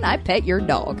called Can I Pet Your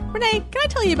Dog? Renee, can I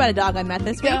tell you about a dog I met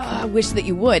this week? I wish that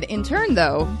you would. In turn,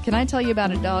 though, can I tell you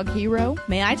about a dog hero?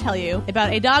 May I tell you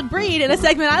about a dog breed in a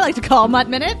segment I like to call Mutt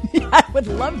Minute? I would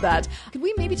love that. Could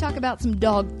we maybe talk about some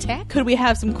dog tech? Could we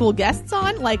have some cool guests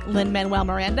on, like Lin-Manuel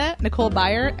Miranda, Nicole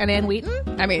Byer, and Ann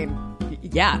Wheaton? I mean,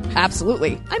 yeah,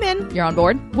 absolutely. I'm in. You're on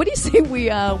board? What do you say we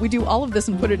do all of this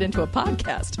and put it into a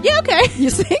podcast? Yeah, okay. You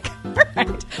think? All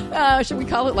right. Should we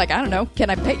call it, I don't know, Can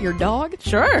I Pet Your Dog?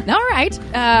 Sure. All right.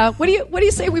 What do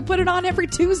you say we put it on every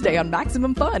Tuesday on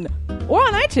Maximum Fun? Or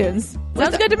on iTunes.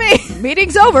 Sounds good to me.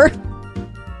 Meeting's over.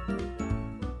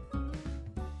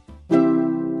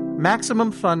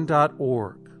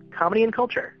 MaximumFun.org. Comedy and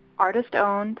culture. Artist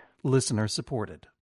owned. Listener supported.